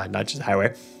 not just the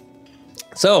highway.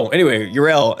 So anyway,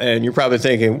 Yrel, and you're probably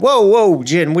thinking, whoa,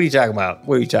 Jin, what are you talking about?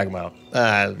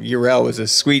 Yrel was a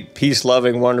sweet,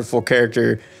 peace-loving, wonderful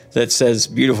character that says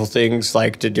beautiful things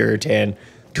like to Durotan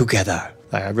together.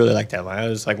 I really like that line. It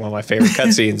was like one of my favorite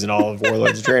cutscenes in all of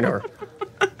Warlords of Draenor.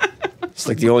 It's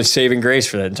like the only saving grace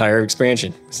for that entire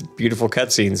expansion. It's beautiful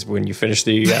cutscenes when you finish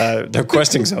the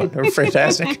questing zone. They were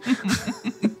fantastic.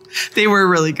 They were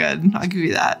really good. I'll give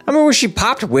you that. I mean, when she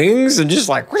popped wings and just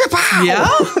like, pow! Yeah,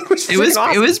 it was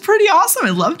awesome. It was pretty awesome.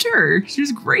 I loved her. She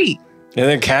was great. And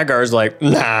then Khadgar's like,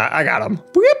 nah, I got him.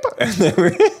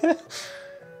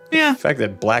 Yeah. The fact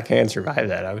that Black Hand survived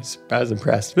that, I was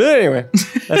impressed. But anyway,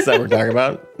 that's not what we're talking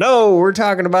about. No, we're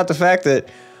talking about the fact that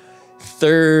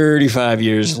 35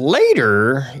 years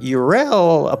later,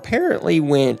 Yrel apparently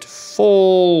went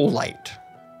full light.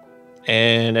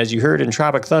 And as you heard in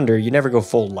Tropic Thunder, you never go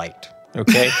full light,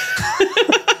 okay?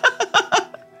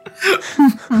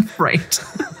 Right.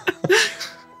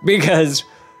 Because,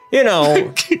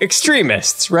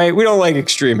 extremists, right? We don't like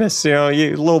extremists, a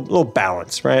little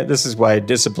balance, right? This is why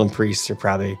disciplined priests are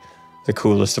probably the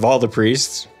coolest of all the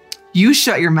priests. You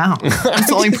shut your mouth. That's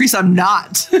the only priest I'm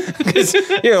not. Because,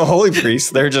 holy priests,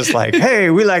 they're just like,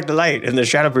 hey, we like the light. And the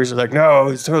shadow priests are like, no,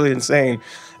 it's totally insane.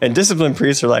 And disciplined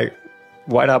priests are like,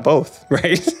 why not both,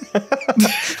 right?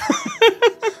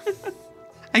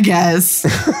 I guess.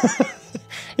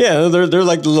 Yeah, they're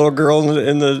like the little girl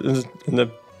in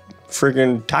the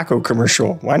friggin' taco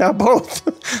commercial. Why not both?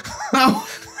 Oh.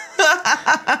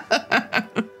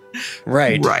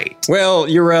 Right. Right. Well,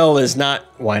 Yrel is not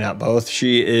why not both.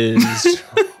 She is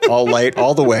all light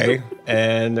all the way.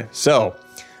 And so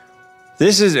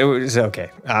it was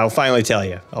okay. I'll finally tell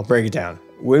you. I'll break it down.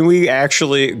 When we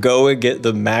actually go and get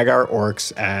the Magar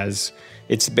orcs, as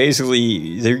it's basically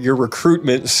your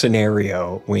recruitment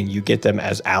scenario when you get them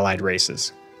as allied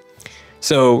races.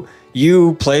 So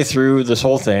you play through this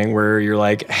whole thing where you're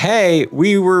like, hey,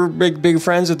 we were big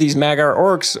friends with these Magar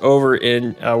orcs over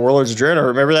in Warlords of Draenor.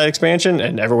 Remember that expansion?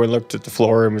 And everyone looked at the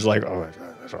floor and was like, oh,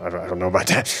 I don't know about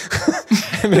that.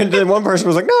 And then one person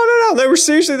was like, no, they were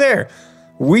seriously there.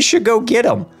 We should go get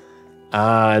them.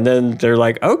 And then they're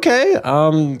like, okay,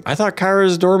 I thought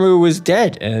Kyra's Dormu was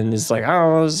dead. And it's like,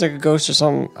 oh, it was like a ghost or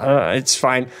something. It's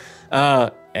fine.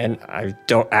 And I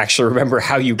don't actually remember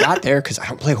how you got there because I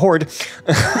don't play Horde.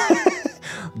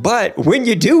 But when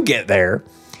you do get there,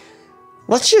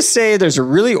 let's just say there's a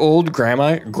really old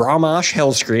Grommash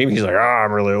Hellscream. He's like,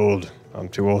 I'm really old. I'm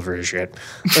too old for his shit.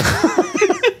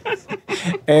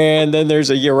 And then there's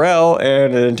a Yrel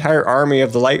and an entire army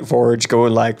of the Lightforge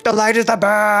going like, the light is the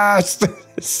best.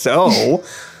 So,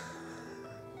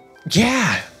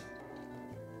 yeah.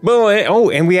 Well,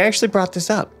 and we actually brought this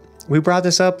up. We brought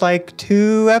this up like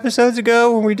 2 episodes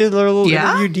ago when we did a little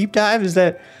interview deep dive, is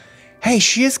that, hey,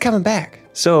 she is coming back.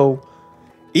 So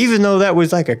even though that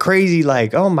was like a crazy,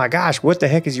 like, oh my gosh, what the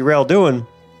heck is Yrel doing?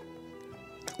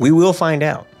 We will find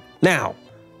out. Now,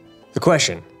 the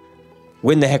question,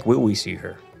 when the heck will we see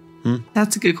her?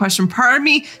 That's a good question. Part of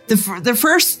me, the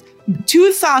first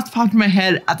 2 thoughts popped in my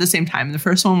head at the same time. The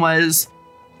first one was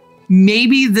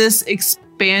maybe this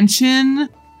expansion,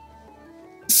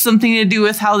 something to do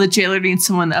with how the jailer needs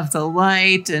someone of the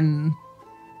light and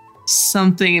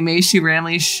something, and maybe she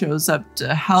randomly shows up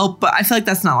to help, but I feel like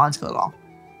that's not logical at all.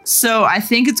 So I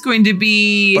think it's going to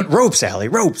be... But ropes, Allie,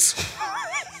 ropes.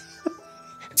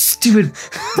 Stupid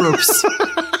ropes.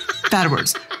 Bad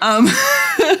words.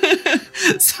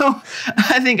 So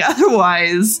I think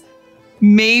otherwise,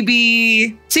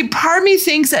 maybe... See, part of me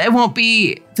thinks that it won't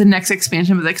be the next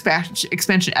expansion, but the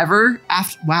expansion ever.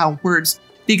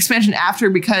 The expansion after,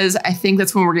 because I think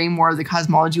that's when we're getting more of the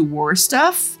Cosmology War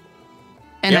stuff.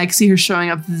 And I can see her showing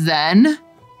up then.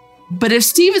 But if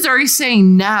Steve is already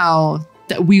saying now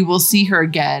that we will see her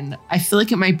again, I feel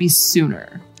like it might be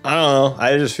sooner. I don't know.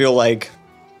 I just feel like,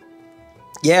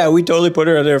 yeah, we totally put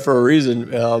her in there for a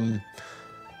reason.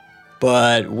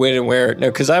 But when and where?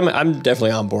 No, because I'm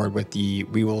definitely on board with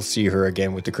we will see her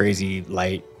again with the crazy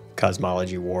light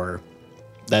Cosmology War.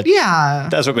 That's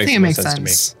what makes the most sense to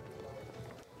me.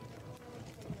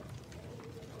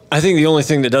 I think the only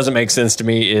thing that doesn't make sense to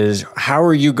me is how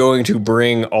are you going to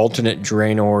bring alternate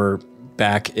Draenor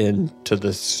back into the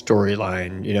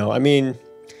storyline? I mean,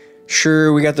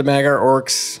 sure, we got the Magar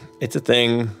orcs. It's a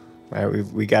thing. Right?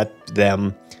 We got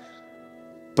them.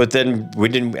 But then we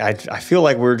didn't. I feel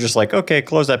like we're just like, okay,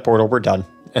 close that portal. We're done.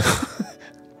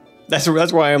 That's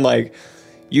why I'm like,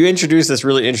 you introduce this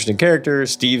really interesting character.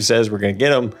 Steve says we're going to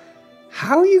get him.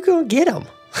 How are you going to get him?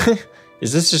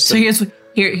 Is this just... So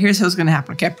here's what's going to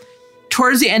happen, okay?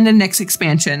 towards the end of next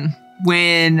expansion,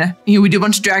 when we do a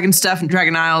bunch of dragon stuff and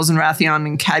Dragon Isles and Rathion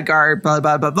and Khadgar, blah,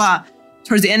 blah, blah, blah.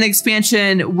 Towards the end of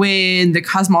expansion, when the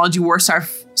Cosmology War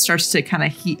starts to kind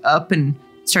of heat up and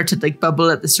start to like bubble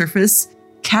at the surface,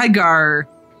 Khadgar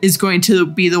is going to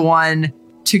be the one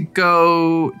to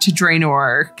go to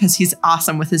Draenor because he's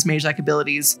awesome with his mage-like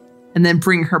abilities, and then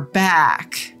bring her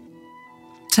back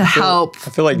to help. I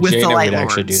feel like with Jaina the Light would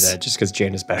actually do Lords. that just because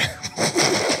Jaina's better.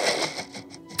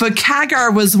 But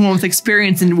Khadgar was the one with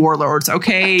experience in Warlords,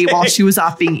 okay, while she was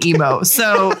off being emo.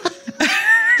 So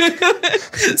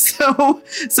so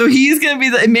he's going to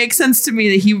be it makes sense to me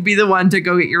that he would be the one to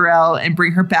go get Yrel and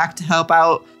bring her back to help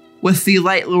out with the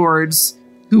Light Lords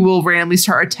who will randomly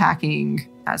start attacking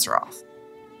Azeroth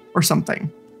or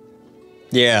something.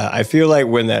 Yeah, I feel like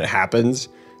when that happens,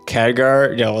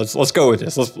 Khadgar, let's go with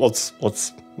this. Let's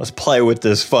play with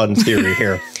this fun theory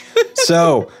here.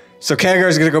 So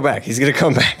Khadgar's gonna go back. He's gonna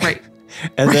come back. Right.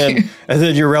 And then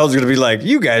Yrel's gonna be like,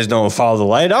 you guys don't follow the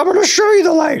light. I'm gonna show you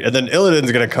the light. And then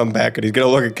Illidan's gonna come back and he's gonna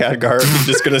look at Khadgar and he's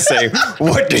just gonna say,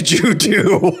 what did you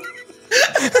do?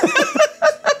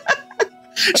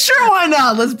 Sure, why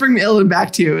not? Let's bring Illidan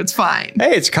back to you. It's fine.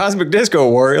 Hey, it's Cosmic Disco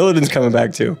War. Illidan's coming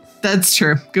back too. That's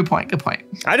true. Good point.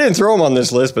 I didn't throw him on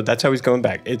this list, but that's how he's coming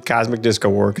back. It's Cosmic Disco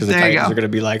War because the There you Titans go. are going to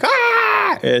be like,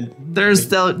 ah! And There's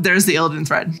the Illidan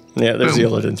thread. yeah, there's Boom. the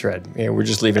Illidan thread. Yeah, we're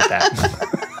just leaving it at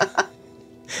that.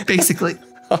 Basically.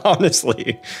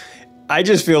 Honestly, I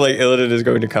just feel like Illidan is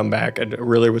going to come back, and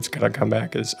really what's going to come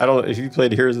back is, I don't know if you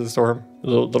played Heroes of the Storm a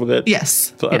little bit.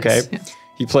 Yes. Okay. Yes, yeah.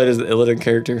 He played as the Illidan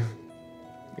character.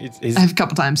 He's, I have a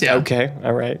couple times, yeah. Okay,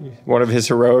 all right. One of his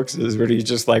heroics is where he's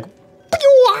just like,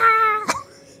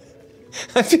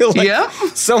 I feel like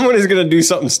someone is going to do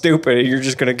something stupid and you're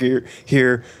just going to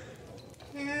hear,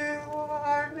 you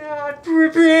are not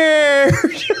prepared.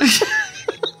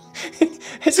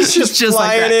 It's just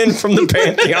flying like in from the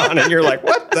Pantheon and you're like,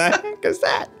 what the heck is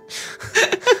that?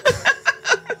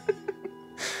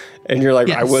 And you're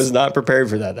like, I was not prepared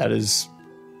for that. That is...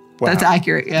 Wow. That's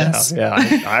accurate, yes. Yeah,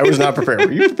 I was not prepared.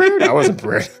 Were you prepared? I wasn't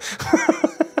prepared.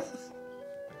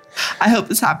 I hope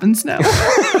this happens now.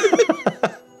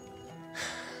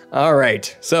 All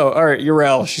right. So,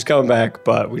 Yrel, she's coming back,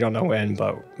 but we don't know when.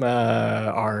 But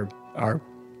our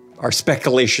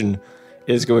speculation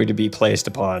is going to be placed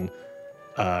upon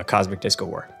Cosmic Disco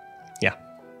War. Yeah.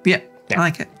 Yep. I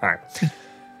like it. All right.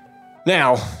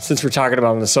 Now, since we're talking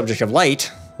about the subject of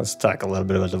light, let's talk a little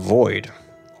bit about the Void.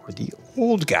 Or the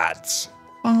Old Gods.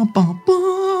 Ba, ba, ba.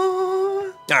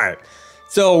 All right.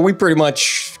 So we pretty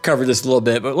much covered this a little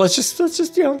bit, but let's just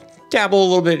dabble a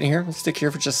little bit in here. Let's stick here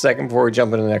for just a second before we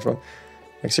jump into the next one.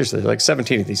 Like seriously, there's like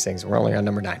 17 of these things. And we're only on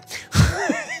number 9.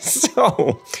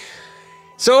 So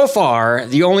far,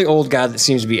 the only old god that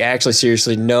seems to be actually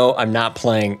seriously, no, I'm not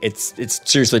playing. It's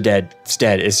seriously dead. It's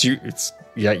dead. It's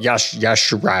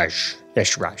Yasharaj.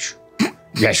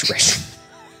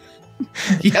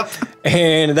 Yep.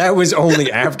 And that was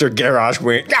only after Garrosh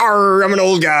went, "Yarr, I'm an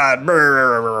old god."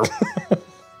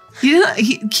 He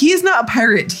is not a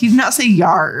pirate. He did not say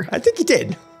yar. I think he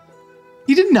did.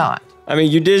 He did not. I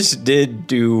mean, you just did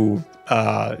do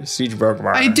Siege of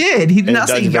Orgrimmar. I did. He did not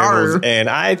say Dungeon yar. Dragons, and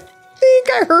I think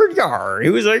I heard Yarr. He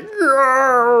was like,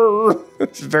 Yarr. He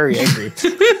was very angry.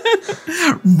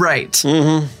 Right.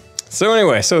 Mm-hmm. So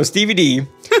anyway, Stevie D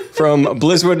from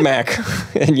Blizzwood Mac,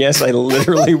 and yes, I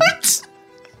literally wrote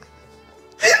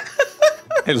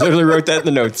that in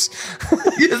the notes.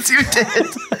 Yes, you did.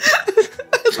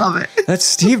 I love it. That's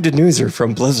Steve Denuser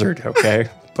from Blizzard, okay?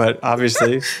 But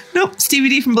obviously... Nope, Stevie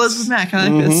D from Blizzard Mac. I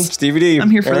like this. Stevie D.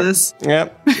 I'm here for this.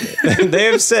 Yep. They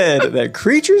have said that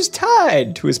creatures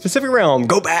tied to a specific realm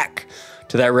go back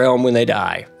to that realm when they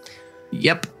die.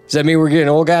 Yep. Does that mean we're getting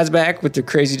old gods back with the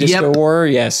Crazy Disco War?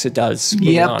 Yes, it does.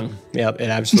 Moving Yep. on. Yep, it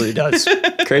absolutely does.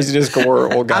 Crazy Disco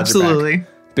War, old gods Absolutely. are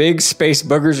back. Big space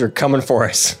boogers are coming for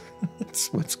us. That's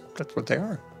what they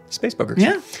are. Space boogers.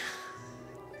 Yeah.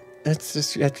 That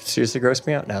seriously grossed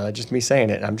me out now. That's just me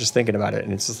saying it. I'm just thinking about it.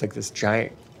 And it's just like this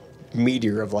giant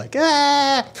meteor of like,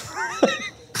 ah.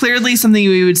 Clearly something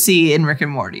we would see in Rick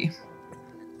and Morty.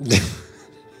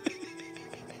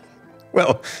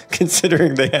 Well,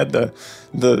 considering they had the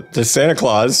Santa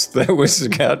Claus that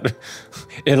got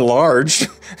enlarged.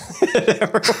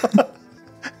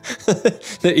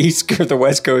 The East Coast, the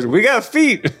West Coast, we got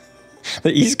feet.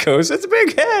 The East Coast, it's a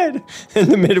big head. In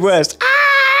the Midwest,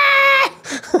 I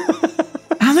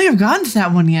don't think I've gotten to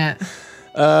that one yet.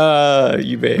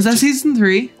 You may. Was that season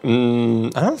 3?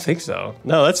 I don't think so.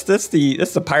 No, that's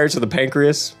the Pirates of the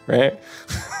Pancreas, right?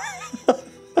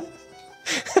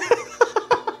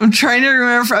 I'm trying to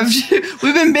remember.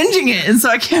 We've been binging it, and so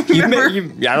I can't remember.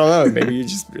 I don't know. Maybe you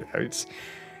just it's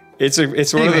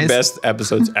one of the best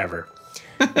episodes ever.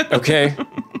 Okay,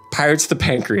 Pirates of the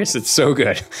Pancreas. It's so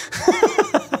good.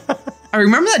 I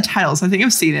remember that title, so I think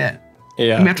I've seen it.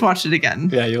 Yeah, we have to watch it again.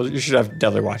 Yeah, you should have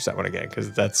definitely watch that one again because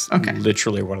that's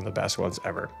literally one of the best ones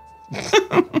ever.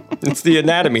 It's the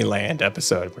Anatomy Land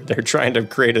episode where they're trying to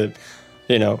create an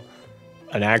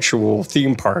actual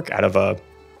theme park out of a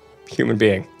human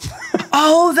being.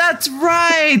 Oh, that's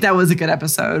right. That was a good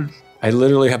episode. I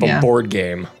literally have a board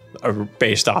game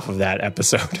based off of that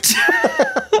episode.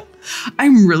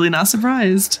 I'm really not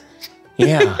surprised.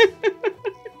 Yeah.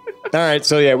 All right.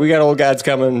 So, yeah, we got old gods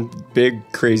coming, big,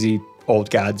 crazy old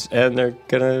gods, and they're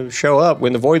going to show up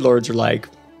when the Void Lords are like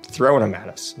throwing them at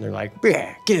us. And they're like,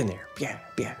 yeah, get in there. Yeah,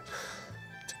 yeah.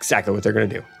 It's exactly what they're going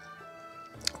to do.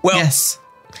 Well, yes.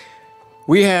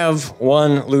 We have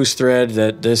one loose thread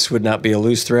that this would not be a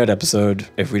loose thread episode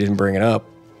if we didn't bring it up.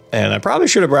 And I probably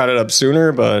should have brought it up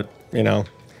sooner, but,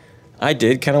 I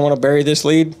did kind of want to bury this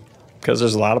lead because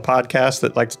there's a lot of podcasts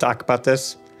that like to talk about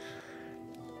this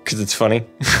because it's funny.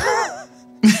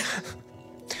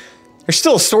 There's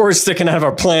still swords sticking out of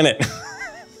our planet.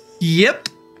 Yep.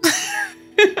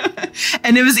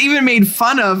 And it was even made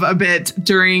fun of a bit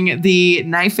during the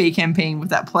Knife A campaign with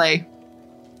that play.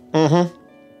 Mm-hmm.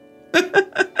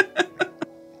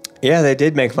 Yeah, they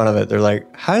did make fun of it. They're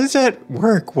like, how does that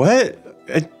work? What?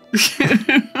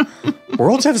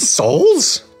 Worlds have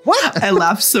souls? What? I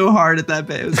laughed so hard at that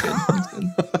bit. It was good.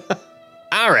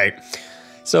 All right.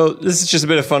 So this is just a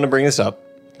bit of fun to bring this up,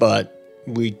 but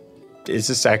is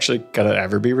this actually going to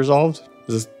ever be resolved?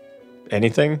 Is this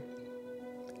anything?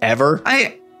 Ever?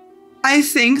 I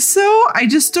think so. I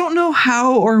just don't know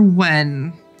how or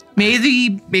when.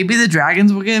 Maybe the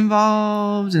dragons will get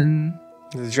involved and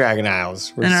the Dragon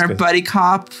Isles. And our buddy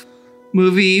cop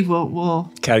movie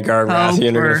will Khadgar and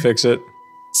Rathian are going to fix it.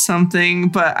 Something,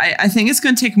 but I think it's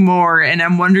going to take more, and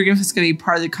I'm wondering if it's going to be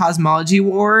part of the cosmology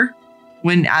war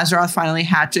when Azeroth finally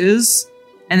hatches,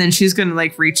 and then she's going to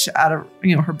like reach out of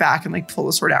her back and like pull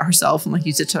the sword out herself and like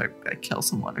use it to like, kill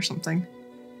someone or something.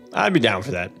 I'd be down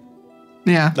for that.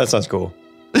 Yeah, that sounds cool.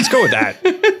 Let's go with that.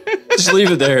 Just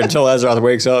leave it there until Azeroth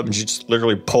wakes up and she just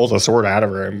literally pulls the sword out of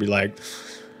her and be like,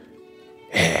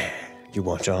 "You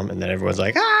want some?" And then everyone's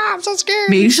like, "I'm so scared."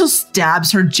 Maybe she'll stab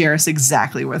Sir Jairus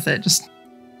exactly with it. Just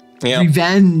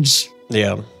revenge.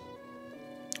 Yeah.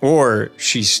 Or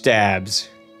she stabs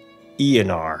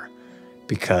Eonar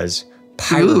because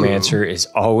Pyromancer has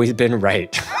always been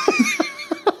right.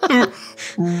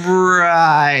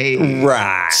 Right.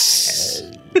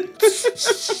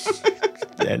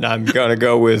 And I'm going to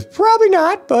go with probably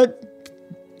not, but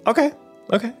okay.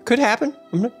 Could happen.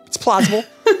 It's plausible.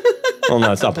 Well,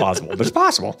 no, it's not plausible, but it's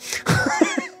possible.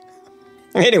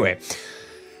 Anyway.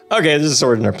 Okay, there's a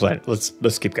sword in our planet.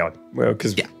 Let's keep going. Well,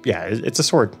 because, it's a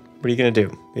sword. What are you going to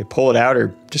do? You pull it out or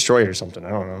destroy it or something? I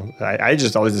don't know. I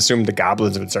just always assumed the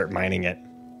goblins would start mining it.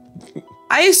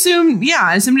 I assumed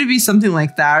to be something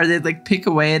like that, or they'd like pick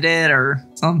away at it or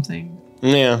something.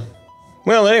 Yeah.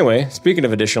 Well, anyway, speaking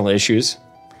of additional issues,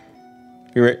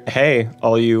 hey,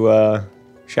 all you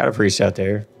Shadow Priests out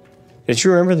there, did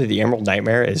you remember that the Emerald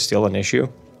Nightmare is still an issue?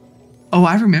 Oh,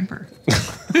 I remember.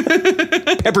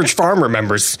 Pepperidge Farm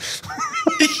remembers.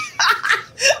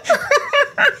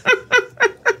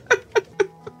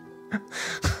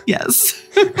 Yes.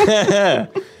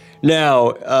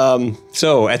 Now,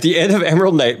 so at the end of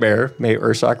Emerald Nightmare, may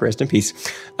Ursoc rest in peace.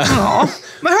 Oh,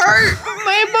 my heart,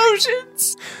 my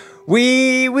emotions.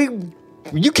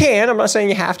 You can. I'm not saying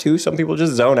you have to. Some people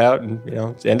just zone out and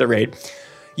it's the end of the raid.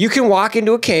 You can walk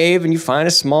into a cave and you find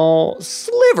a small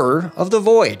sliver of the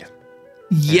void.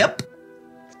 Yep.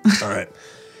 All right.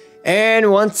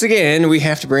 And once again, we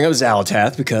have to bring up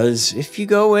Xal'atath because if you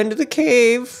go into the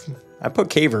cave, I put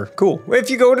caver, cool. If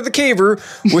you go into the caver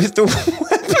with the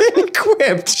weapon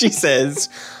equipped, she says,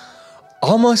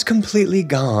 almost completely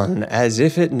gone, as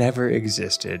if it never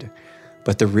existed.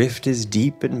 But the rift is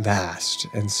deep and vast,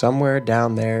 and somewhere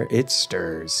down there it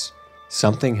stirs.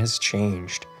 Something has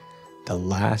changed. The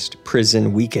last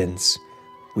prison weakens.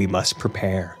 We must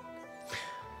prepare.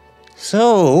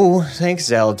 So, thanks,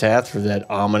 Xal'atath, for that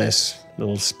ominous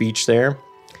little speech there.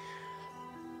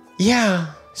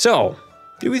 Yeah, so,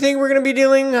 do we think we're going to be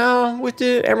dealing with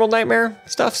the Emerald Nightmare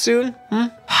stuff soon?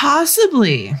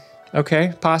 Possibly.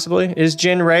 Okay, possibly. Is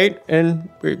Jin right? And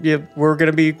we're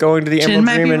going to be going to the Emerald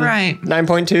Dream in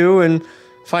 9.2 and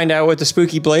find out what the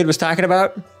spooky blade was talking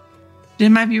about?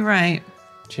 Jin might be right.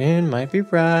 Jin might be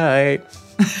right.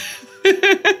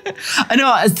 I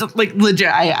know, it's like legit.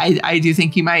 I do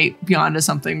think he might be onto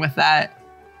something with that.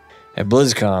 at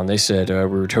BlizzCon, they said we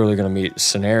were totally going to meet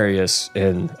Cenarius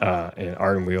in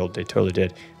Ardenweald. They totally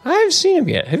did. I haven't seen him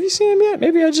yet. Have you seen him yet?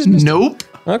 Maybe I just missed Nope. him.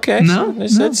 Okay. No, So they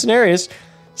said Cenarius.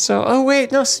 So, oh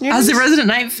wait, no, Cenarius. As a resident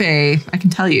Night Fae, I can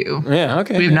tell you. Yeah,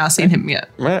 okay. We have not seen him yet.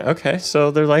 Right, okay.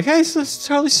 So they're like, hey, so it's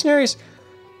totally Cenarius.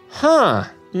 Huh.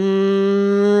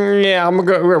 Yeah, we're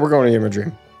going to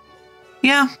Imadrim.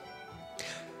 Yeah.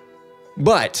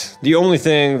 But the only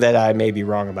thing that I may be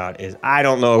wrong about is I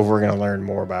don't know if we're going to learn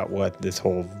more about what this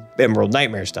whole Emerald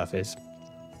Nightmare stuff is.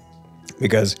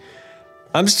 Because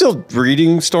I'm still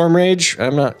reading Stormrage.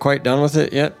 I'm not quite done with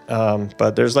it yet.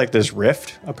 But there's like this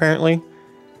rift, apparently.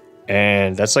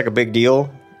 And that's like a big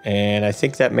deal. And I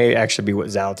think that may actually be what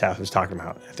Xal'atath was talking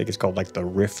about. I think it's called like the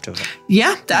Rift of...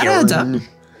 Yeah, that adds up.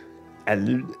 I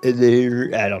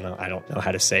don't know. I don't know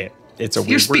how to say it. It's a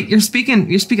weird word. You're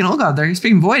speaking Old God there. You're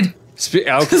speaking Void. Okay,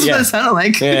 That's what it sounded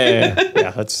like. Yeah.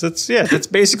 That's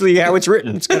basically how it's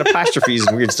written. It's got apostrophes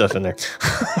and weird stuff in there.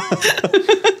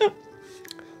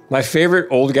 My favorite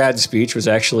Old God speech was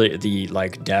actually the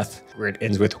like death where it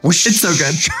ends with whoosh. It's so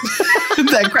good.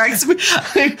 that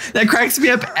cracks me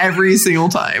up every single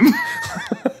time.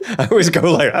 I always go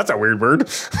like, that's a weird word.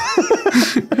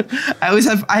 I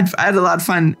had a lot of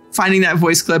fun finding that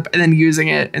voice clip and then using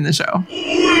it in the show.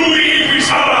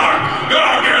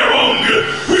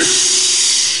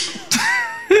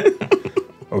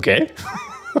 Okay.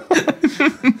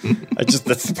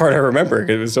 That's the part I remember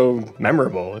because it was so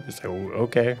memorable. It was like,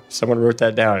 okay, someone wrote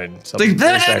that down and like,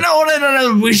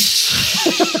 no, wish.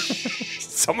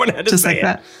 Someone had to just say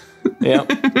like it. That. Yeah.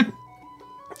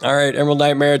 All right, Emerald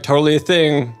Nightmare, totally a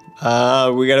thing.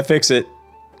 We got to fix it,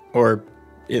 or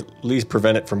at least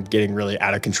prevent it from getting really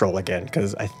out of control again.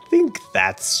 Because I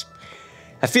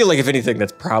feel like if anything,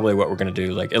 that's probably what we're gonna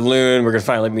do. Like Elune, we're gonna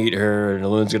finally meet her, and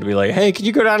Elune's gonna be like, "Hey, can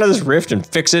you go down to this rift and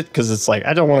fix it?" Because it's like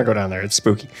I don't want to go down there. It's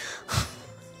spooky.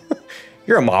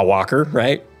 You're a Maw Walker,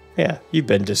 right? Yeah, you've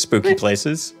been to spooky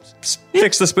places.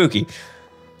 Fix the spooky.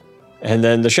 And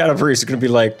then the Shadow Priest is gonna be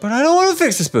like, "But I don't want to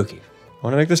fix the spooky. I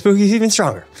want to make the spooky even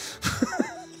stronger."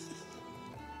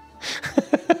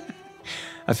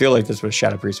 I feel like that's what a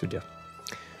Shadow Priest would do.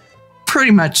 Pretty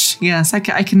much, yes. I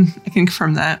can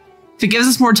confirm that. If it gives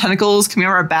us more tentacles coming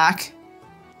out our back,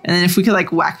 and then if we could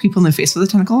like whack people in the face with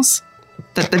the tentacles,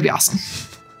 that'd be awesome.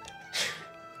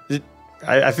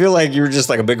 I feel like you're just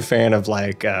like a big fan of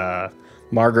like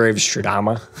Margrave's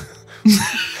Stradama.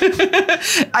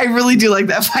 I really do like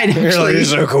that fight. Actually, you're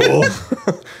so cool.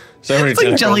 So many it's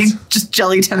like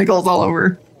jelly tentacles all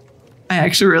over. I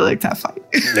actually really like that fight.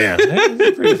 Yeah, it's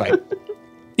a pretty fight.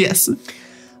 Yes.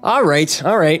 All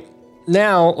right.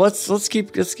 Now let's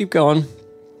keep going.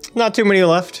 Not too many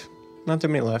left.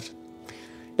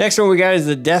 Next one we got is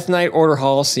the Death Knight Order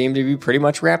Hall. Seemed to be pretty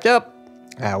much wrapped up.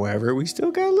 However, we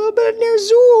still got a little bit of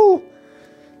Ner'zhul.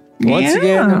 Once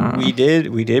again, we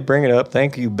did bring it up.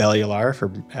 Thank you, Belialar,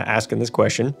 for asking this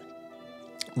question.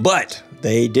 But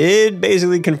they did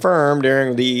basically confirm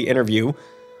during the interview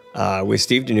with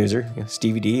Steve Denuser,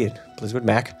 Stevie D and Blizzwood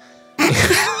Mac.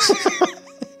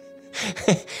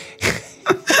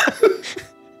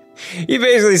 He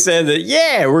basically said that,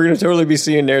 yeah, we're going to totally be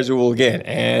seeing Ner'zhul again.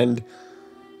 And,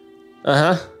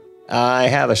 I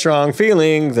have a strong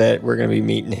feeling that we're going to be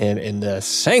meeting him in the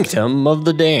Sanctum of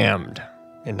the Damned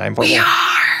in 9.1. We are.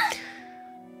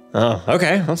 Oh,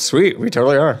 okay. Well, sweet. We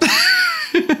totally are.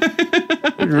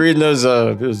 Reading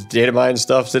those data mine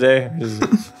stuff today.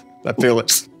 I feel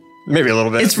it. Maybe a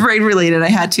little bit. It's raid related. I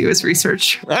had to. It's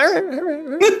research. All right.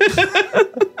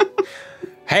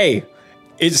 Hey,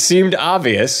 it seemed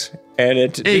obvious.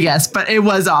 And yes, but it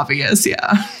was obvious,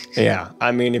 yeah. Yeah,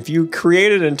 I mean, if you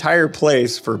create an entire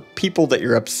place for people that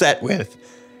you're upset with,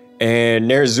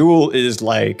 and Ner'zhul is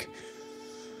like,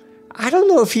 I don't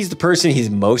know if he's the person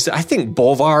he's most. I think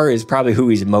Bolvar is probably who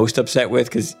he's most upset with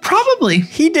because probably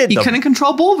he couldn't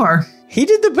control Bolvar. He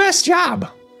did the best job.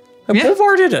 And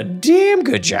Bolvar did a damn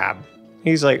good job.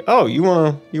 He's like, oh, you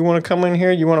wanna come in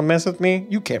here? You wanna mess with me?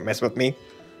 You can't mess with me.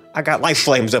 I got life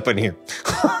flames up in here.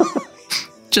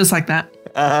 Just like that.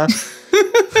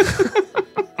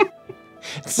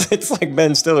 It's like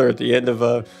Ben Stiller at the end of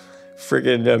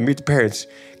friggin' Meet the Parents.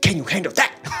 Can you handle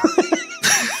that?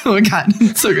 Oh my God,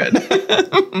 so good.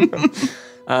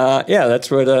 Yeah, that's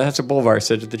what Bolvar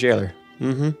said to the jailer.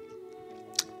 Mm-hmm.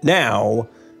 Now,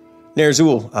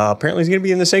 Ner'zhul apparently is going to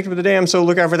be in the Sanctum of the Damned, so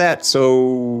look out for that.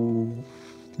 So,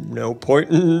 no point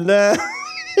in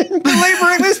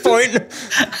belaboring this point.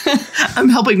 I'm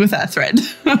helping with that thread.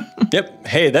 Yep.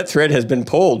 Hey, that thread has been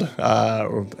pulled.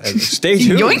 Stay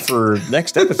tuned for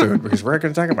next episode because we're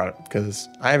going to talk about it because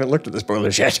I haven't looked at the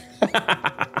spoilers yet.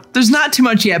 there's not too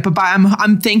much yet, but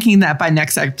I'm thinking that by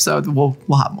next episode we'll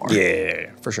have more.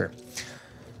 Yeah, for sure.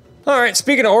 All right,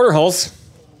 speaking of order holes,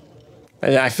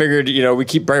 I figured, we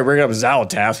keep bringing up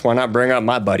Xal'atath. Why not bring up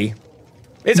my buddy?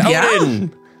 It's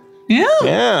Odin. Yeah.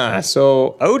 Yeah.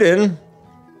 So Odin,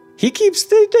 they keep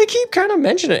kind of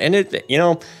mentioning it.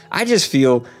 And I just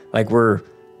feel like we're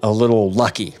a little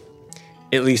lucky,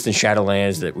 at least in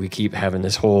Shadowlands, that we keep having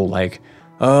this whole the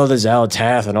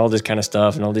Xal'atath and all this kind of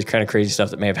stuff and all this kind of crazy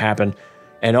stuff that may have happened.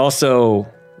 And also,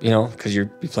 because you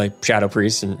play Shadow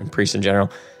Priests and priests in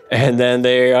general. And then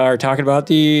they are talking about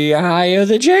the Eye of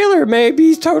the Jailer. Maybe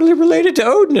he's totally related to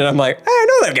Odin. And I'm like, I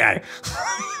know that guy.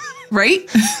 Right?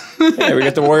 Yeah, we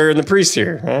got the warrior and the priest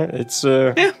here. Right? It's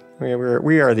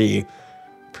we are the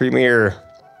premier,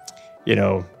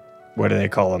 what do they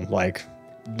call them? Like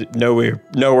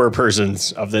nowhere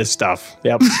persons of this stuff.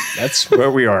 Yep, that's where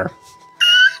we are.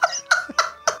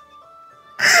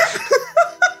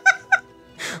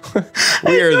 I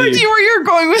have no idea where you're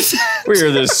going with that. We are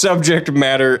the subject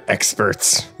matter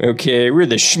experts. Okay, we're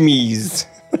the schmees.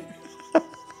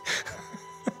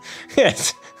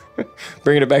 Yes.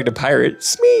 Bringing it back to pirate.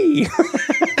 Smee.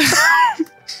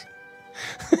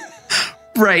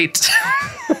 Right.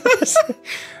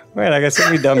 Man, I got so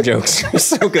many dumb jokes. It's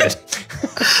so good.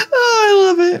 Oh, I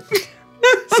love it.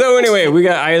 So anyway, we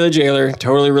got Eye of the Jailer,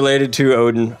 totally related to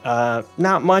Odin.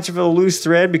 Not much of a loose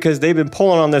thread because they've been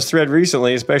pulling on this thread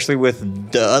recently, especially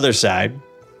with the other side,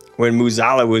 when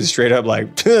Muzala was straight up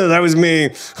like, that was me.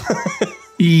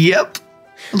 Yep.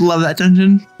 Love that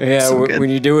dungeon. Yeah, so when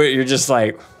you do it, you're just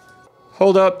like,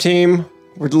 hold up, team.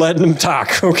 We're letting them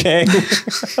talk, okay?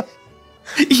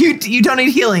 You don't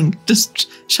need healing. Just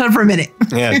shut up for a minute.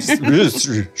 Yeah,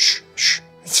 shh.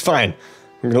 It's fine.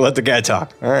 I'm going to let the guy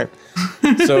talk. All right.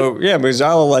 So, yeah,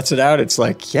 Muzala lets it out. It's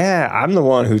like, yeah, I'm the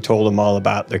one who told him all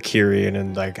about the Kyrian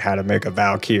and like how to make a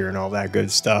Valkyr and all that good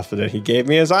stuff. And then he gave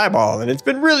me his eyeball, and it's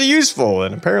been really useful.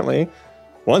 And apparently,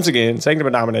 once again, Sanctum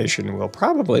of Domination will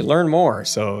probably learn more.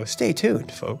 So stay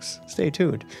tuned, folks. Stay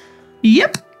tuned.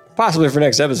 Yep. Possibly for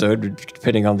next episode,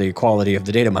 depending on the quality of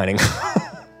the data mining.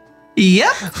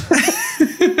 Yep.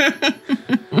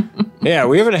 Yeah,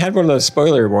 we haven't had one of those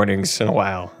spoiler warnings in a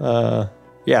while.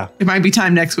 Yeah. It might be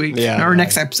time next week. Yeah. Or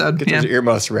next episode. Get those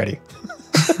earmuffs ready.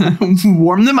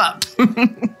 Warm them up.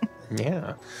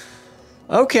 Yeah.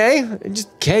 Okay.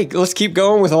 Let's keep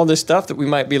going with all this stuff that we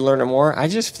might be learning more. I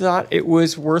just thought it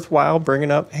was worthwhile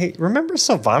bringing up, hey, remember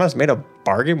Sylvanas made a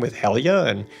bargain with Helia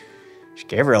and she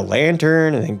gave her a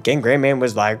lantern, and then Gangreyman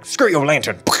was like, screw your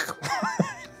lantern.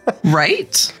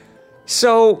 Right.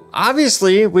 So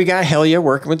obviously we got Helia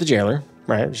working with the jailer,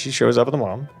 right? She shows up with the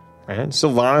mom, right?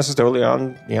 Sylvanas is totally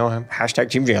on, hashtag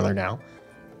Team Jailer now.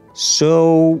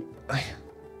 So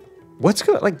what's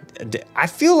going, I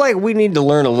feel like we need to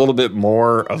learn a little bit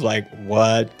more of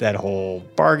what that whole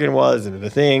bargain was and the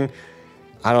thing.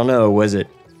 I don't know. Was it,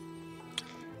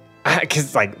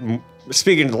 because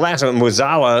speaking of the last one,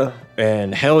 Muzala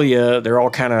and Helia, they're all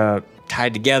kind of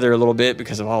tied together a little bit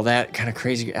because of all that kind of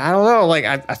crazy. I don't know.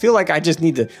 I feel like I just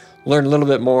need to learn a little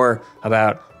bit more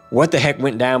about what the heck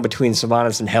went down between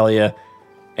Sylvanas and Helia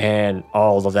and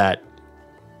all of that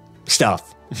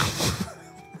stuff.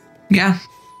 Yeah.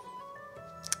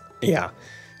 Yeah.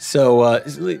 So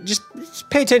just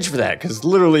pay attention for that, because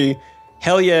literally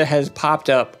Helia has popped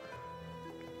up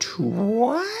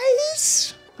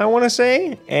twice, I want to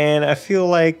say, and I feel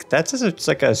like that's it's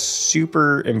like a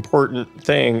super important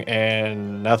thing,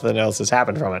 and nothing else has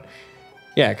happened from it.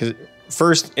 Yeah, because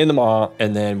first in the Maw,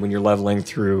 and then when you're leveling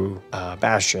through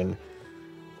Bastion,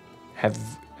 I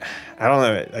don't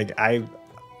know,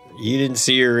 you didn't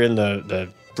see her in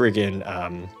the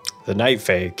friggin' the Night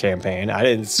Fae campaign. I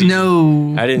didn't see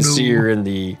her in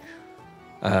the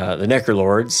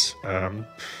Necrolords.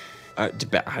 I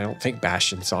don't think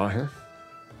Bastion saw her.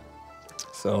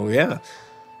 So, yeah.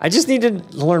 I just need to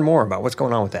learn more about what's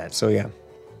going on with that. So, yeah.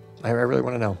 I really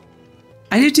want to know.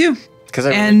 I do, too. Because I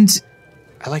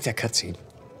like that cutscene.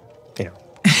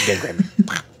 Dead Grim.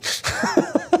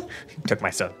 Took my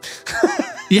son.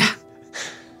 Yeah.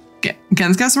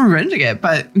 Ken's got some revenge to get.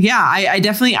 But, yeah, I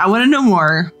definitely, I want to know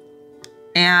more.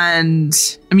 And,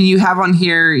 I mean, you have on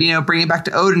here, bring it back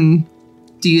to Odin.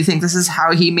 Do you think this is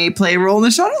how he may play a role in the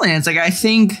Shadowlands? I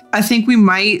think we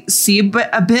might see a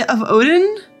bit of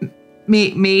Odin,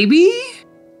 maybe,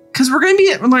 because we're going to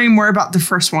be learning more about the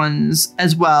first ones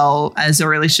as well as their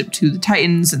relationship to the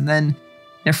Titans, and then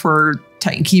if we're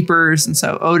Titan Keepers, and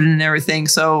so Odin and everything.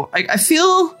 So I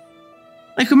feel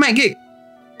like we might get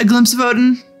a glimpse of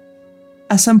Odin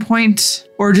at some point,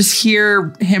 or just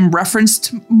hear him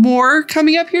referenced more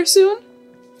coming up here soon.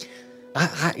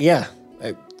 Yeah,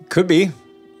 it could be.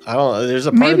 I don't know. There's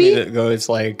a part of me that goes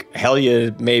like,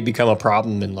 Helya may become a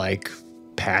problem in like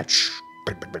patch,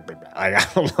 I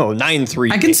don't know,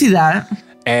 9.3. I can see that.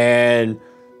 And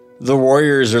the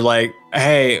Warriors are like,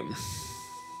 hey, you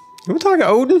want to talk to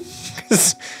Odin?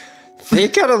 Because they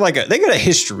got a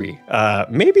history.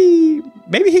 Maybe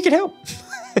he can help.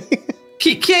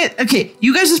 Okay,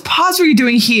 you guys just pause what you're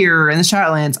doing here in the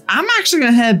Shadowlands. I'm actually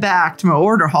going to head back to my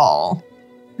order hall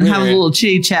and have a little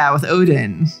chitty chat with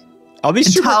Odin. I'll be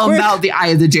super quick. Tell him about the Eye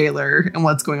of the Jailer and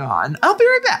what's going on. I'll be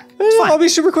right back. I'll be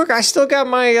super quick. I still got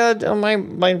my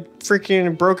my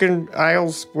freaking Broken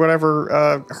Isles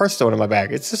whatever Hearthstone in my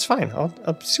bag. It's just fine.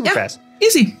 I'll super fast.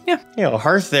 Easy. Yeah. You know,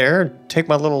 hearth there. Take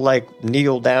my little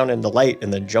kneel down in the light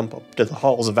and then jump up to the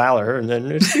halls of valor and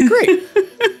then it's great.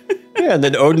 Yeah, and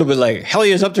then Odin will be like,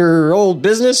 Helya's up to her old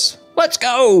business. Let's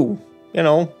go. You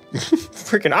know,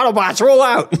 freaking Autobots roll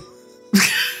out.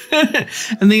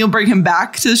 And then you'll bring him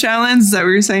back to the Shadowlands? Is that what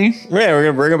you're saying? Yeah, we're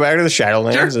going to bring him back to the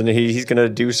Shadowlands, and he's going to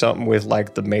do something with,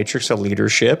 like, the Matrix of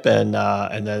Leadership, and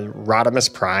then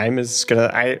Rodimus Prime is going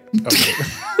to... Okay.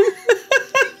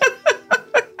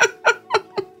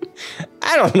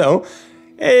 I don't know.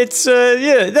 It's,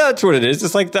 that's what it is.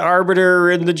 It's like the Arbiter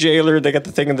and the Jailer, they got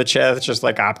the thing in the chest, just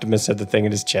like Optimus had the thing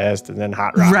in his chest, and then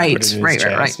Hot Rod put it in his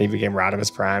chest, and he became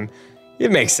Rodimus Prime. It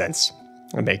makes sense.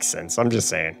 It makes sense. I'm just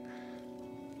saying.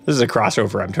 This is a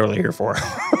crossover I'm totally here for.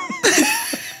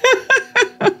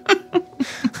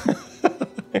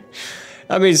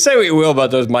 I mean, say what you will about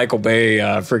those Michael Bay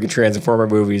freaking Transformer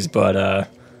movies, but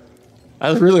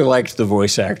I really liked the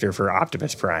voice actor for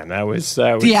Optimus Prime. That was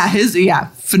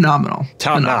phenomenal.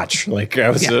 Top notch. Like I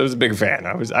was a big fan.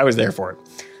 I was there for it.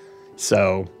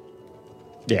 So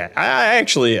yeah,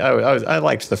 I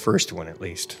liked the first one at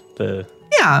least. They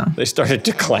started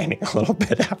declining a little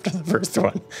bit after the first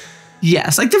one.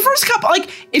 Yes, like the first couple, like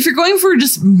if you're going for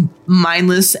just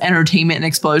mindless entertainment and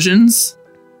explosions,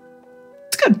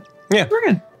 it's good. Yeah, we're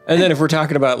good. And then if we're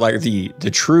talking about like the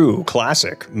true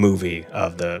classic movie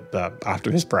of the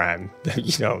Optimus Prime,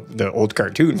 the old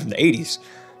cartoon from the 80s,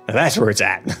 now that's where it's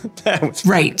at. That was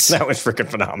freaking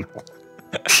phenomenal.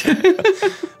 It's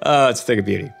a thing of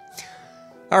beauty.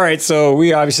 All right, so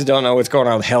we obviously don't know what's going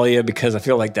on with Helya because I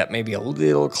feel like that may be a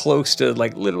little close to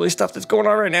like literally stuff that's going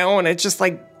on right now, and it's just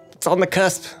like it's on the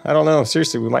cusp. I don't know.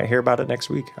 Seriously, we might hear about it next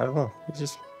week. I don't know. It's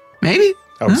just maybe.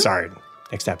 Oh, sorry.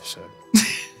 Next episode.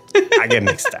 I get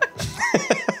mixed up.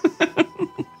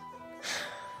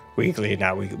 Weekly,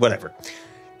 not weekly, whatever.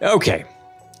 Okay,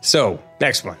 so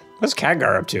next one. What's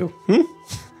Khadgar up to?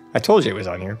 I told you it was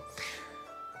on here.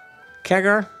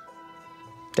 Khadgar?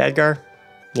 Dadgar?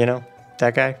 You know,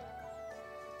 that guy?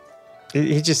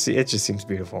 It just seems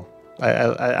beautiful.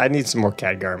 I need some more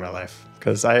Khadgar in my life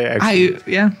because I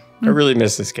really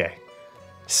miss this guy.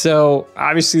 So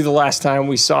obviously the last time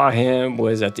we saw him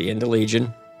was at the end of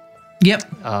Legion. Yep.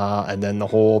 And then the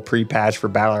whole pre-patch for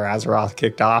Battle of Azeroth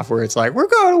kicked off where it's like, we're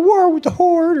going to war with the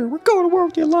Horde or we're going to war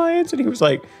with the Alliance. And he was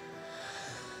like,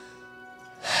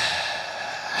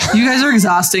 you guys are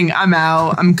exhausting. I'm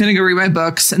out. I'm going to go read my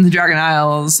books in the Dragon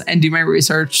Isles and do my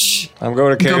research. I'm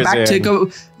going to I'm going to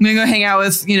go hang out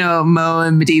with, Mo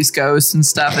and Medivh's ghosts and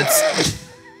stuff.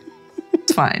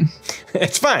 It's fine.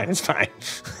 It's fine. It's fine.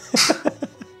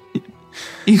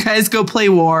 You guys go play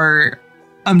war.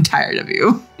 I'm tired of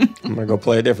you. I'm going to go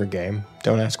play a different game.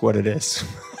 Don't ask what it is.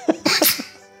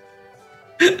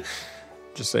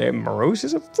 Just say Morose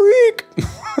is a freak.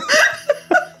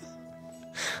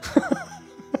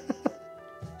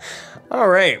 All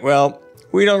right. Well,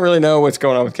 we don't really know what's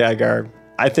going on with Khadgar.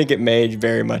 I think it may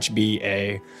very much be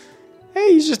hey,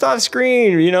 he's just off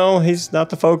screen. He's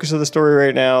not the focus of the story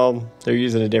right now. They're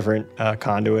using a different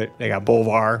conduit. They got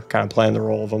Bolvar kind of playing the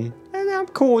role of him. And I'm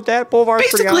cool with that. Bolvar's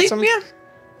pretty awesome. Yeah.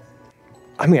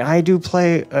 I mean, I do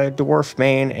play a dwarf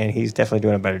main, and he's definitely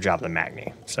doing a better job than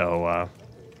Magni. So, I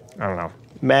don't know.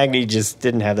 Magni just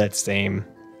didn't have that same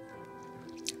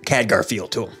Khadgar feel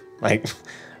to him. Like,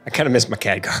 I kind of miss my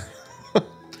Khadgar.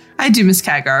 I do miss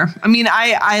Khadgar. I mean,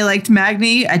 I liked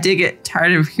Magni. I did get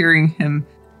tired of hearing him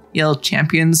yell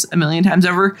champions a million times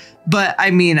over. But, I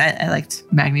mean, I liked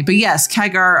Magni. But yes,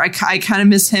 Khadgar, I kind of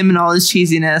miss him and all his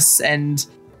cheesiness. And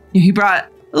he brought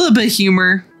a little bit of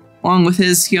humor along with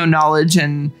his knowledge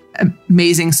and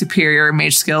amazing superior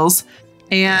mage skills.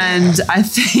 And I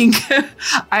think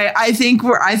I think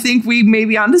we may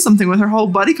be onto something with our whole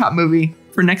buddy cop movie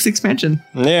for next expansion.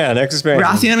 Yeah, next expansion.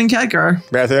 Wrathion and Khadgar.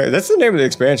 Wrathion, that's the name of the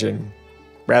expansion.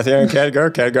 Wrathion and Khadgar,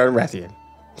 Khadgar and Wrathion.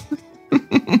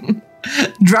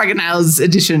 Dragon Isles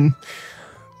edition.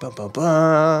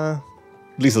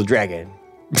 Lethal Dragon.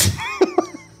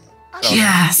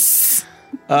 Yes.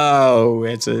 Oh,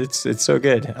 it's so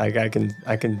good. I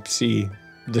can see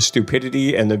the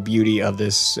stupidity and the beauty of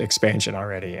this expansion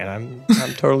already, and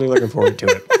I'm totally looking forward to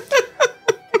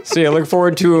it. So yeah, look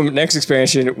forward to next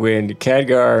expansion when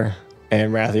Khadgar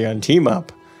and Wrathion team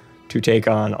up to take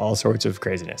on all sorts of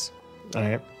craziness. All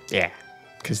right, yeah,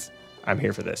 because I'm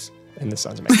here for this, and this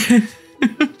sounds amazing.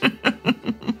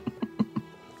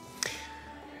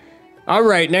 All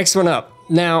right, next one up.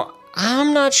 Now,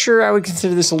 I'm not sure I would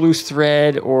consider this a loose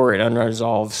thread or an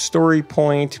unresolved story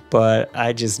point, but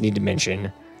I just need to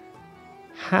mention,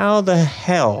 how the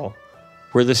hell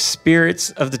were the spirits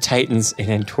of the Titans in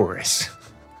Antorus?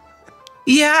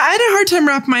 Yeah, I had a hard time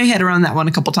wrapping my head around that one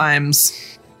a couple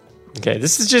times. Okay,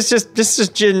 this is just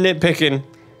Jin nitpicking.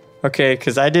 Okay,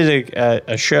 because I did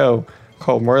a show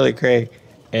called Morley Cray,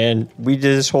 and we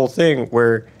did this whole thing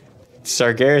where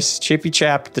Sargeras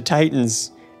chippy-chapped the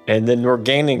Titans, and then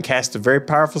Norgannon cast a very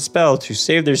powerful spell to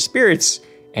save their spirits.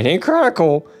 And in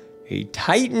Chronicle, a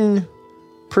Titan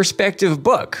perspective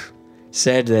book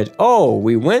said that, oh,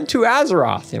 we went to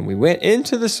Azeroth and we went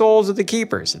into the souls of the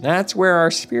Keepers, and that's where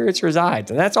our spirits reside.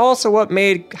 And that's also what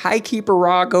made High Keeper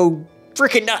Ra go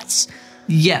freaking nuts.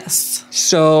 Yes.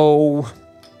 So,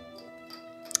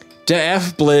 to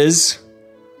F Blizz,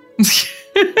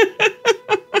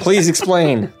 please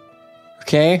explain.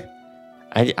 Okay?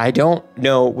 I don't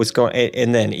know what's going on.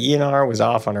 And then ENR was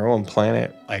off on her own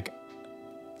planet. Like,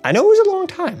 I know it was a long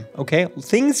time, okay?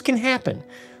 Things can happen.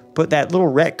 But that little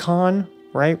retcon,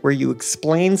 right, where you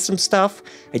explain some stuff,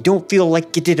 I don't feel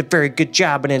like you did a very good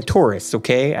job in Antorus,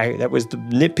 okay? That was the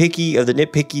nitpicky of the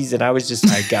nitpickies, and I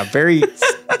got very,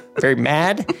 very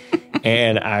mad.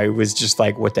 And I was just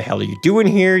like, what the hell are you doing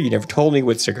here? You never told me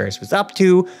what Sargeras was up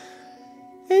to.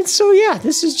 And so, yeah,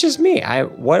 this is just me. How,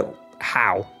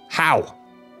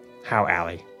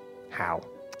 Allie? How?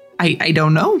 I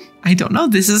don't know.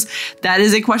 That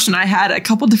is a question I had a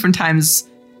couple different times.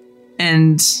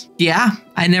 And yeah,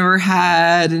 I never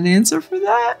had an answer for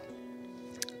that.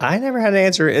 I never had an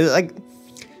answer. Like,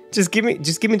 just give me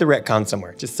the retcon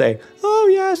somewhere. Just say, oh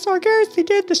yeah, Sargeras, he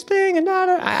did this thing, and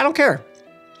I don't care.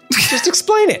 Just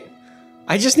explain it.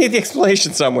 I just need the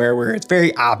explanation somewhere where it's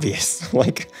very obvious.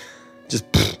 Like, just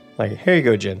like, here you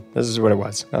go, Jin. This is what it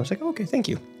was. And I was like, okay, thank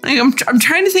you. I'm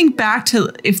trying to think back to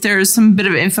if there's some bit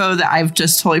of info that I've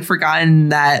just totally forgotten,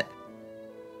 that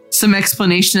some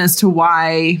explanation as to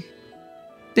why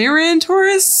they were in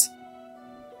Taurus,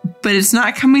 but it's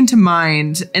not coming to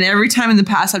mind. And every time in the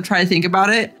past I've tried to think about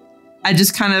it, I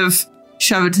just kind of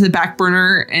shove it to the back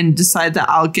burner and decide that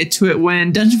I'll get to it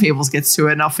when Dungeon Fables gets to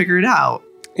it, and I'll figure it out.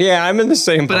 Yeah, I'm in the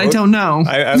same boat. But I don't know.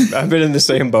 I've been in the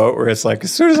same boat where it's like,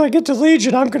 as soon as I get to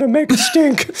Legion, I'm going to make a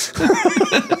stink.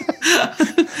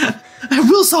 I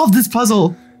will solve this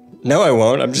puzzle. No, I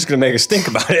won't. I'm just going to make a stink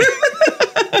about it.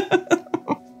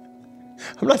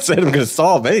 I'm not saying I'm going to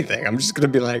solve anything. I'm just going to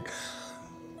be like,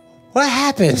 what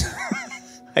happened?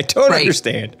 I don't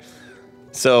understand.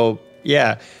 So,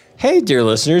 yeah. Hey, dear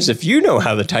listeners, if you know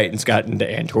how the Titans got into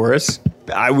Antorus,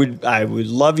 I would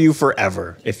love you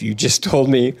forever if you just told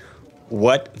me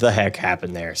what the heck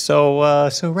happened there.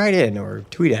 So write in or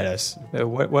tweet at us.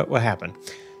 What happened?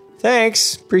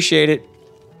 Thanks. Appreciate it.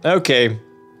 Okay.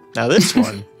 Now this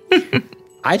one,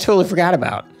 I totally forgot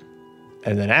about.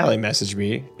 And then Allie messaged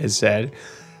me and said,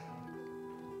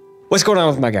 what's going on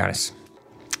with Mal'Ganis?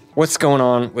 What's going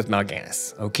on with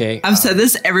Mal'Ganis? Okay. I've said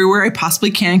this everywhere I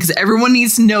possibly can because everyone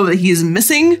needs to know that he is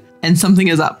missing and something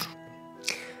is up.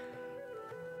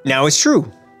 Now it's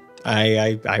true.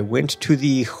 I went to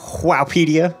the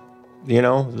Wowpedia,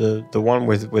 the one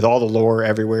with all the lore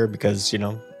everywhere, because,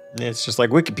 it's just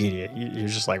like Wikipedia. You're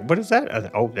just like, what is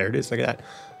that? Oh, there it is. Look at that.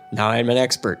 Now I'm an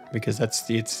expert because it's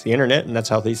the internet, and that's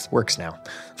how this works now.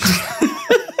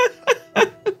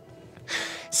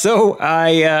 So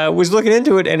I was looking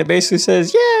into it, and it basically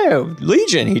says, yeah,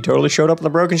 Legion. He totally showed up on the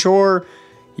Broken Shore.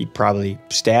 He probably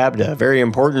stabbed a very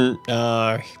important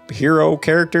hero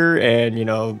character, and,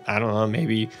 I don't know,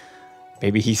 maybe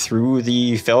he threw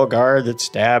the Felguard that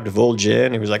stabbed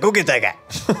Vol'jin. He was like, go get that guy.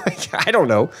 I don't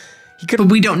know.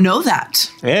 But we don't know that.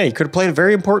 Yeah, he could have played a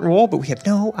very important role, but we have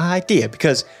no idea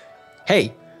because,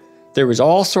 hey, there was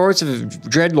all sorts of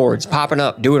Dreadlords popping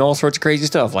up, doing all sorts of crazy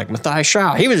stuff, like Matthias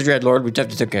Shah. He was a Dreadlord. We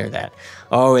definitely took care of that.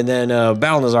 Oh, and then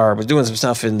Balnazar was doing some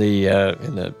stuff in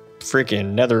the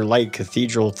freaking Netherlight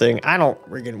Cathedral thing.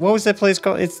 What was that place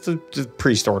called? It's the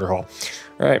Priest Order Hall,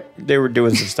 right? They were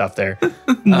doing some stuff there.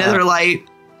 Netherlight.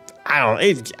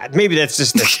 Maybe that's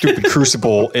just a stupid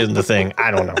crucible in the thing.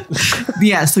 I don't know.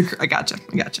 Yeah, so I gotcha.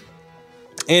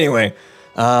 Anyway,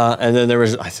 And then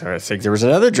I think there was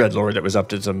another Dreadlord that was up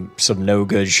to some no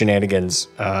good shenanigans.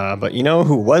 But you know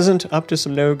who wasn't up to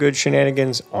some no good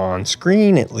shenanigans on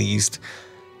screen, at least?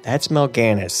 That's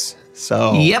Mal'Ganis.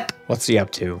 So yep, what's he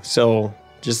up to? So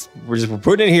we're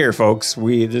putting it here, folks.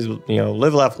 Live,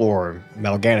 laugh, lore.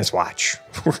 Mal'Ganis watch.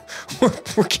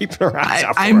 we're keeping our eyes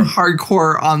out for I'm him.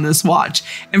 hardcore on this watch.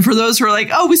 And for those who are like,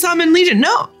 oh, we saw him in Legion.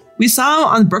 No, we saw him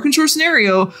on the Broken Shore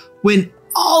scenario when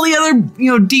all the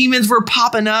other, demons were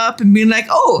popping up and being like,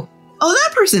 oh,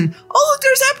 that person. Oh, look,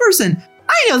 there's that person.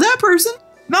 I know that person.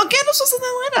 Mal'Ganis was in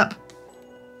that lineup.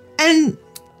 And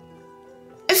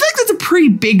I feel like that's a pretty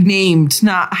big name to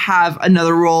not have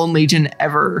another role in Legion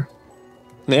ever.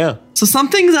 Yeah. So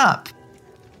something's up.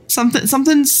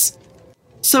 Something's.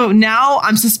 So now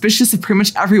I'm suspicious of pretty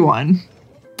much everyone.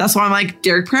 That's why I'm like,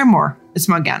 Derek Pramore. It's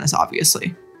Mal'Ganis,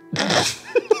 obviously.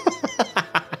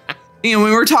 When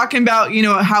we're talking about,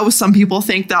 how some people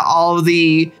think that all of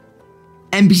the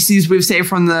NPCs we've saved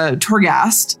from the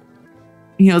Torghast,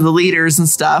 the leaders and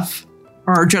stuff,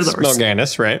 are Dreadlords. It's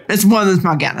Mal'Ganis, right? It's one of those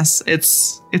Mal'Ganis.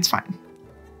 It's fine.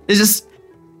 It's just,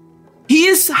 he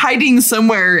is hiding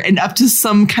somewhere and up to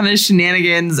some kind of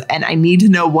shenanigans, and I need to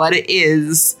know what it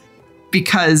is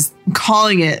because I'm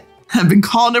calling it. I've been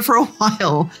calling it for a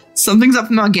while. Something's up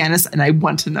with Mal'Ganis, and I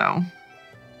want to know.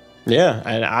 Yeah,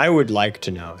 and I would like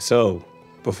to know. So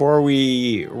before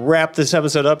we wrap this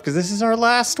episode up, because this is our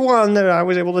last one that I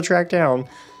was able to track down,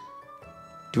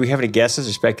 do we have any guesses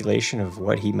or speculation of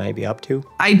what he might be up to?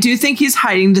 I do think he's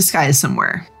hiding disguise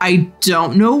somewhere. I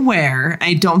don't know where.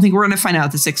 I don't think we're going to find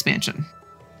out this expansion.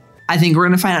 I think we're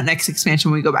going to find out next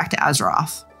expansion when we go back to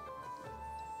Azeroth.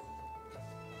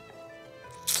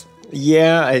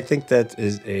 Yeah, I think that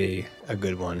is a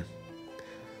good one.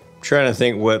 I'm trying to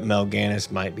think what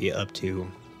Mal'Ganis might be up to.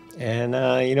 And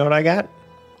you know what I got?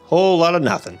 Whole lot of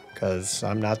nothing, because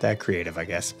I'm not that creative, I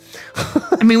guess.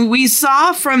 I mean, we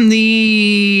saw from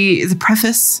the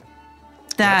preface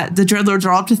that the Dreadlords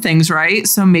are all up to things, right?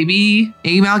 So maybe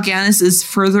Mal'Ganis is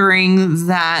furthering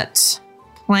that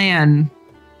plan,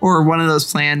 or one of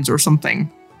those plans or something.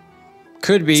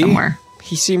 Could be. Somewhere.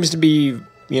 He seems to be,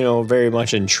 very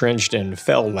much entrenched in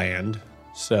Fell Land.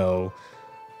 So,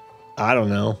 I don't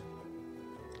know.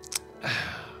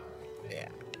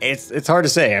 It's hard to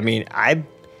say. I mean,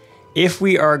 if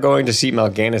we are going to see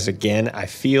Mal'Ganis again, I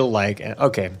feel like,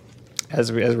 okay,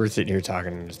 as we're sitting here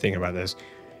talking and thinking about this,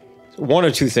 one or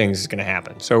two things is going to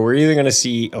happen. So we're either going to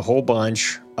see a whole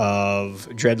bunch of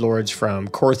Dreadlords from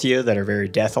Korthia that are very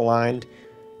death aligned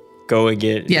go and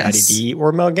get Daddy D,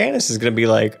 or Mal'Ganis is going to be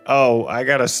like, oh, I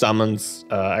got a summons,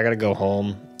 I got to go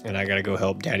home, and I got to go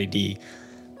help Daddy D.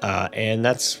 And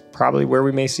that's probably where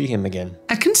we may see him again.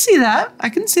 I can see that.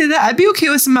 I'd be okay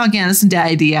with some Mal'Ganis and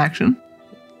Daddy D action.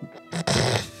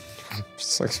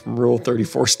 It's like some Rule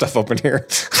 34 stuff up in here.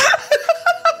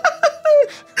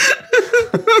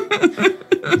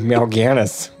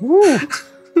 Mal'Ganis. Woo.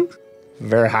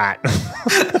 Very hot.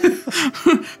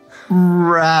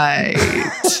 Right.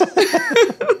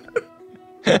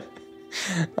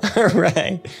 All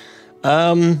right.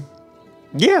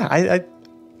 Yeah, I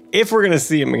if we're going to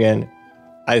see him again,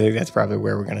 I think that's probably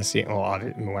where we're going to see him. Well,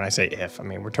 when I say if, I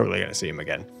mean, we're totally going to see him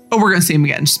again. Oh, we're going to see him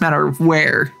again. Just a matter of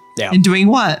where. Yeah. And doing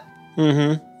what?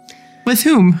 Mm-hmm. With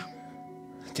whom?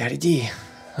 Daddy D.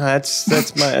 That's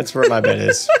where my bet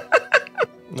is.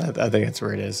 I think that's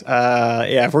where it is.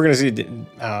 Yeah, if we're going to see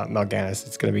Mal'Ganis,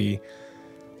 it's going to be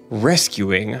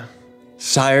rescuing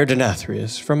Sire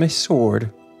Denathrius from a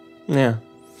sword. Yeah.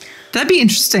 That'd be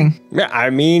interesting. Yeah, I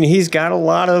mean, he's got a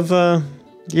lot of,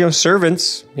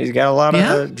 servants. He's got a lot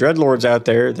of Dreadlords out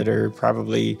there that are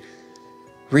probably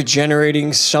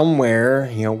regenerating somewhere,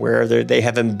 where they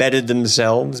have embedded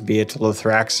themselves, be it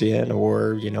Lothraxian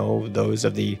or, those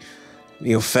of the,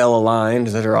 Fel aligned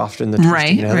that are often the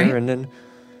twisting together. Right. And then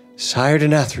Sire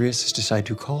Denathrius has decided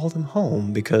to call them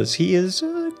home because he is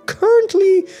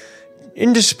currently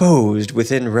indisposed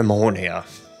within Remonia.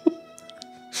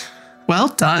 Well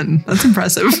done. That's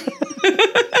impressive.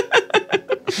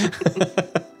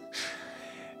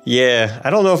 Yeah,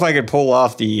 I don't know if I could pull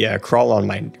off the crawl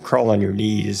on your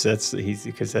knees.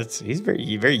 He's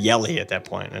very very yelly at that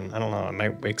point, and I don't know. I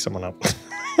might wake someone up.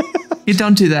 You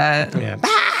don't do that. Yeah,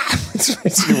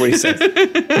 that's what he says.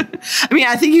 I mean,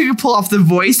 I think you could pull off the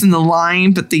voice and the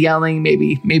line, but the yelling,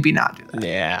 maybe not do that.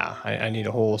 Yeah, I need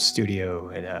a whole studio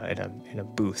in a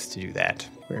booth to do that,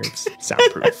 where it's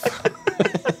soundproof.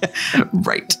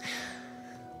 Right.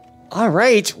 All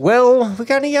right. Well, we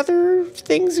got any other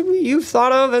things you've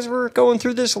thought of as we're going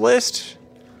through this list?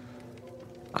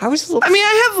 I was a little... I mean,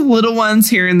 I have little ones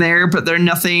here and there, but they're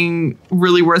nothing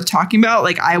really worth talking about.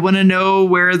 Like, I want to know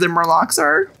where the Murlocs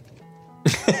are.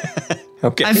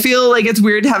 Okay. I feel like it's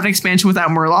weird to have an expansion without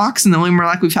Murlocs, and the only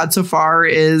Murloc we've had so far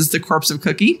is the corpse of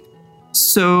Cookie.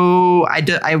 So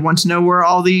I want to know where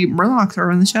all the Murlocs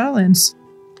are in the Shadowlands.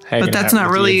 But that's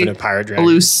not really a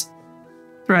loose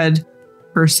thread,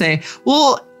 per se.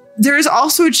 Well, there's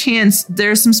also a chance,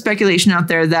 there's some speculation out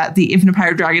there that the Infinite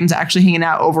Pirate Dragon is actually hanging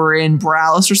out over in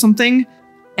Borealis or something,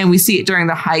 and we see it during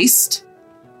the heist,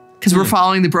 because we're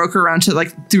following the broker around to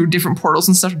like through different portals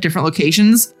and stuff, different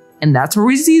locations. And that's where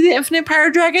we see the Infinite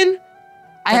Pirate Dragon.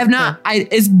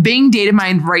 It's being data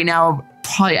mined right now,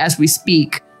 probably as we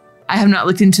speak. I have not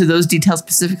looked into those details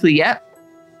specifically yet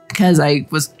because I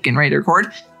was getting ready to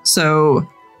record. So,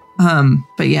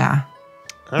 but yeah.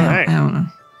 All right. I don't know.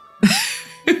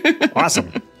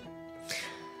 Awesome.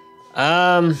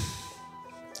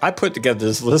 I put together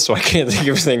this list so I can't think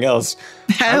of anything else.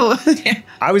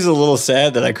 I was a little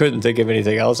sad that I couldn't think of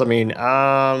anything else. I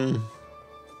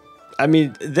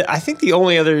think the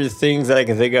only other things that I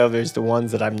can think of is the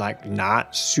ones that I'm like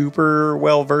not super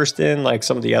well versed in, like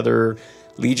some of the other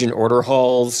Legion Order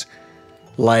halls,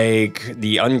 like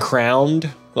the Uncrowned,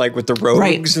 like with the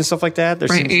rogues and stuff like that. There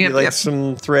seems to be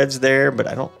some threads there, but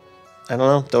I don't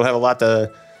know. Don't have a lot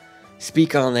to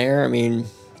speak on there. I mean,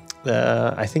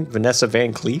 I think Vanessa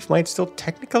Van Cleef might still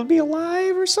technically be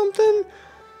alive or something.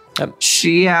 I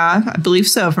believe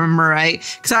so, if I remember right.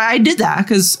 Because I did that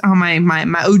because on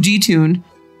my OG tune,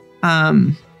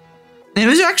 and it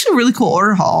was actually a really cool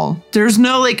order hall. There's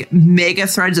no like mega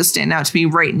threads that stand out to me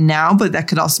right now, but that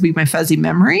could also be my fuzzy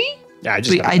memory. Yeah,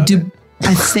 I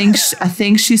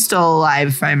think she's still alive,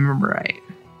 if I remember right.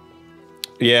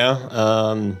 Yeah.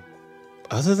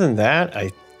 Other than that, I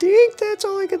think that's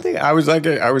all I can think. I was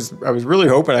really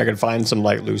hoping I could find some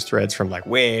like loose threads from like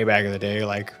way back in the day,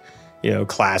 like, you know,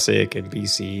 Classic and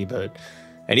BC,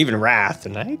 and even Wrath,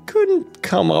 and I couldn't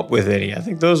come up with any. I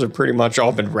think those have pretty much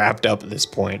all been wrapped up at this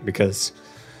point because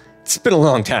it's been a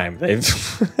long time. They've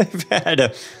had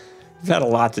a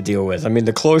lot to deal with. I mean,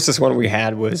 the closest one we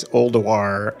had was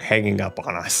Ulduar hanging up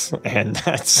on us, and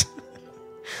that's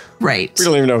right. We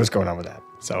don't even know what's going on with that.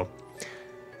 So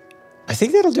I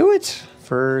think that'll do it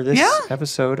for this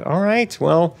episode. All right.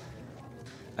 Well,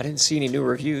 I didn't see any new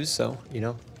reviews, so, you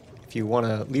know, if you want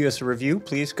to leave us a review,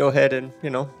 please go ahead and, you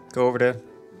know, go over to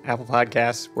Apple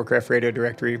Podcasts, Warcraft Radio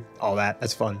Directory, all that.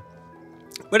 That's fun.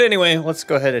 But anyway, let's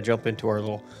go ahead and jump into our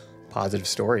little positive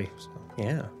story. So,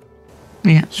 yeah.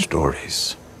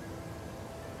 Stories.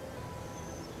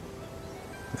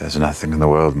 There's nothing in the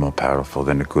world more powerful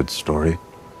than a good story.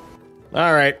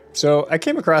 All right. So I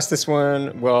came across this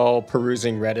one while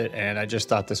perusing Reddit, and I just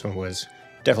thought this one was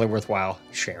definitely worthwhile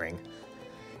sharing.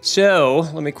 So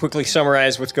let me quickly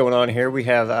summarize what's going on here. We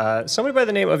have somebody by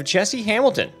the name of Jessie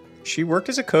Hamilton. She worked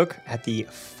as a cook at the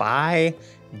Phi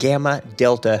Gamma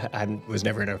Delta. I was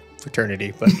never in a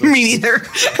fraternity, but me neither.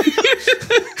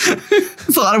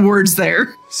 There's a lot of words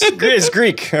there. It's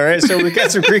Greek. All right. So we've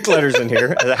got some Greek letters in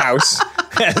here at the house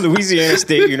at Louisiana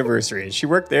State University. She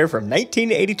worked there from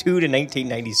 1982 to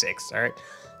 1996. All right.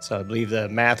 So I believe the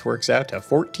math works out to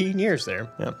 14 years there.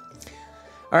 Yeah.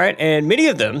 All right, and many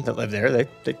of them that live there, they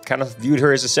kind of viewed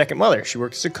her as a second mother. She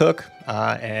worked as a cook,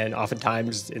 and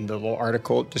oftentimes in the little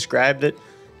article it described that,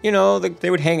 you know, they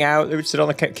would hang out, they would sit on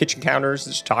the kitchen counters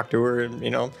and just talk to her, and, you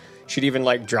know, she'd even,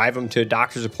 like, drive them to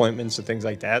doctor's appointments and things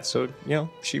like that. So, you know,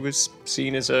 she was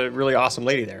seen as a really awesome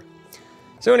lady there.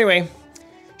 So anyway,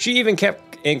 she even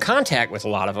kept in contact with a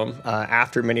lot of them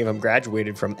after many of them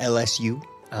graduated from LSU,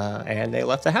 and they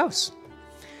left the house.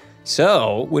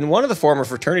 So, when one of the former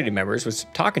fraternity members was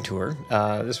talking to her,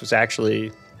 she was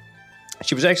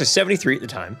actually 73 at the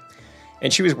time,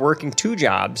 and she was working 2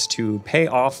 jobs to pay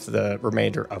off the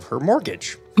remainder of her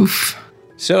mortgage. Oof.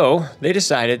 So, they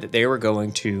decided that they were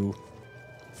going to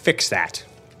fix that,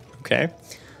 okay?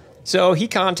 So, he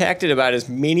contacted about as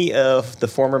many of the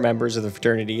former members of the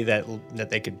fraternity that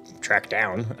they could track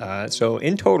down. So,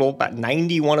 in total, about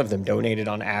 91 of them donated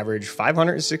on average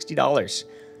 $560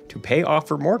 to pay off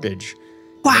her mortgage.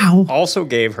 Wow. They also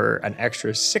gave her an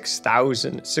extra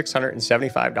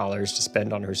 $6,675 to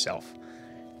spend on herself.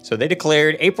 So they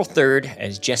declared April 3rd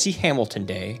as Jessie Hamilton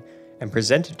Day and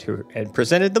presented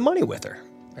the money with her.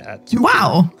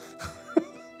 Wow.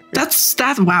 That's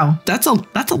wow. That's a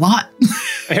lot.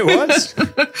 It was.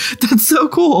 That's so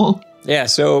cool. Yeah,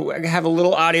 so I have a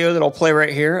little audio that I'll play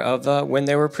right here of when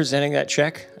they were presenting that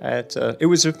check. It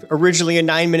was originally a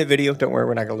 9-minute video. Don't worry,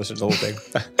 we're not going to listen to the whole thing.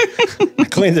 I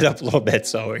cleaned it up a little bit,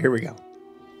 so here we go.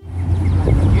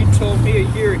 You told me a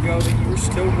year ago that you were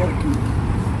still working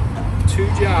 2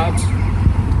 jobs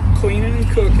cleaning and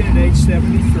cooking at age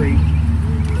 73.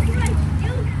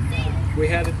 We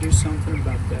had to do something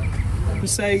about that. We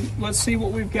say, let's see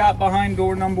what we've got behind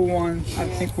door number 1. I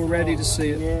think we're ready to see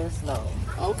it. Yes, no.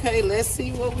 Okay, let's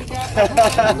see what we got.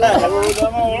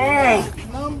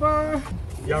 Number.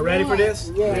 Y'all ready for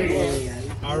this? Yeah.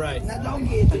 All right. Now don't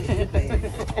get it.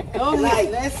 Go ahead,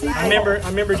 let's see. I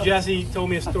remember Jesse told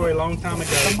me a story a long time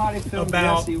ago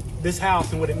about this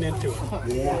house and what it meant to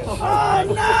him. Yeah.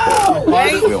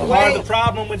 Part of the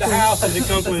problem with the house is it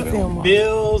comes with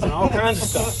bills and all kinds of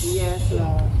stuff. Yes,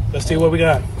 Lord. Let's see what we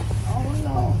got. Oh,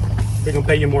 no. We're going to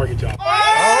pay your mortgage off.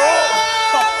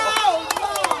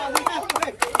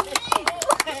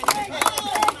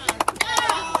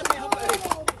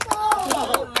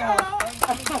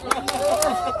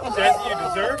 Jesse, you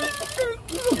deserve it.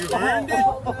 You've earned it.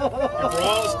 And for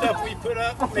all the stuff we put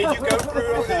up, made you go through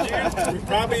over the years, we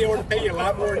probably ought to pay you a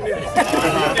lot more than this.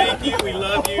 Thank you. We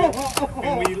love you.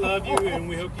 And we love you. And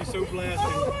we hope you're so blessed.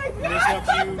 And this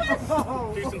helps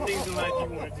you do some things in life you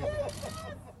want to do.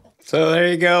 So there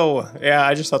you go. Yeah,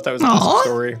 I just thought that was an awesome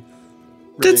story. Really,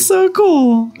 that's so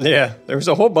cool. Yeah, there was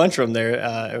a whole bunch of them there.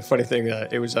 A funny thing,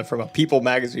 it was from a People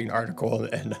magazine article,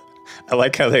 and I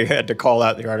like how they had to call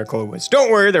out the article. It was,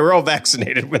 don't worry, they were all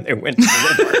vaccinated when they went to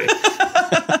the party.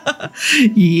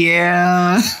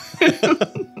 Yeah.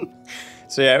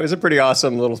 So yeah, it was a pretty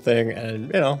awesome little thing,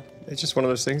 and it's just one of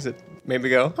those things that made me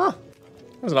go, huh,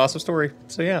 that was an awesome story.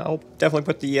 So yeah, I'll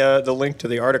definitely put the link to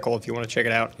the article if you want to check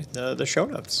it out in the show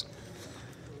notes.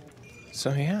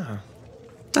 So yeah.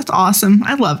 That's awesome.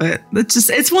 I love it.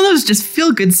 It's one of those just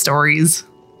feel good stories.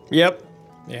 Yep.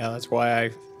 Yeah, that's why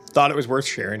I thought it was worth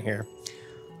sharing here.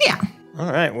 Yeah.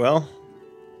 All right. Well,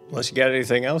 unless you got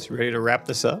anything else, you ready to wrap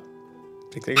this up?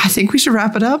 I think we should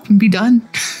wrap it up and be done.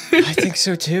 I think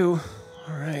so too.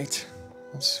 All right.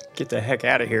 Let's get the heck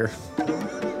out of here.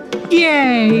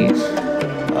 Yay.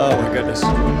 Oh my goodness.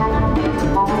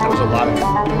 That was a lot of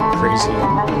crazy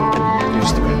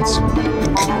news threads.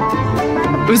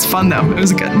 It was fun though. It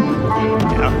was good.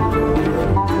 Yeah.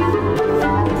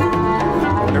 I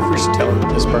wonder if we should tell them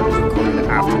this part is recorded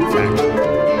after the fact.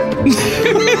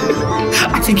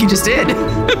 I think you just did.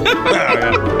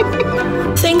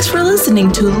 Thanks for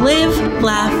listening to Live,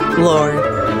 Laugh, Lore.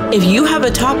 If you have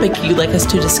a topic you'd like us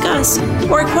to discuss,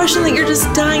 or a question that you're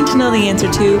just dying to know the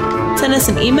answer to, send us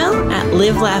an email at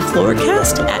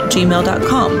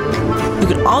livelaughlorecast@gmail.com. You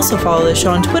can also follow the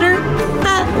show on Twitter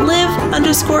at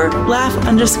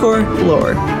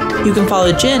live_laugh_lore. You can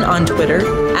follow Jen on Twitter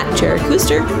at Jared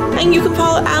Cooster, and you can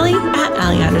follow Allie at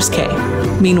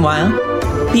AllieAndersK. Meanwhile,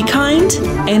 be kind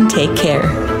and take care.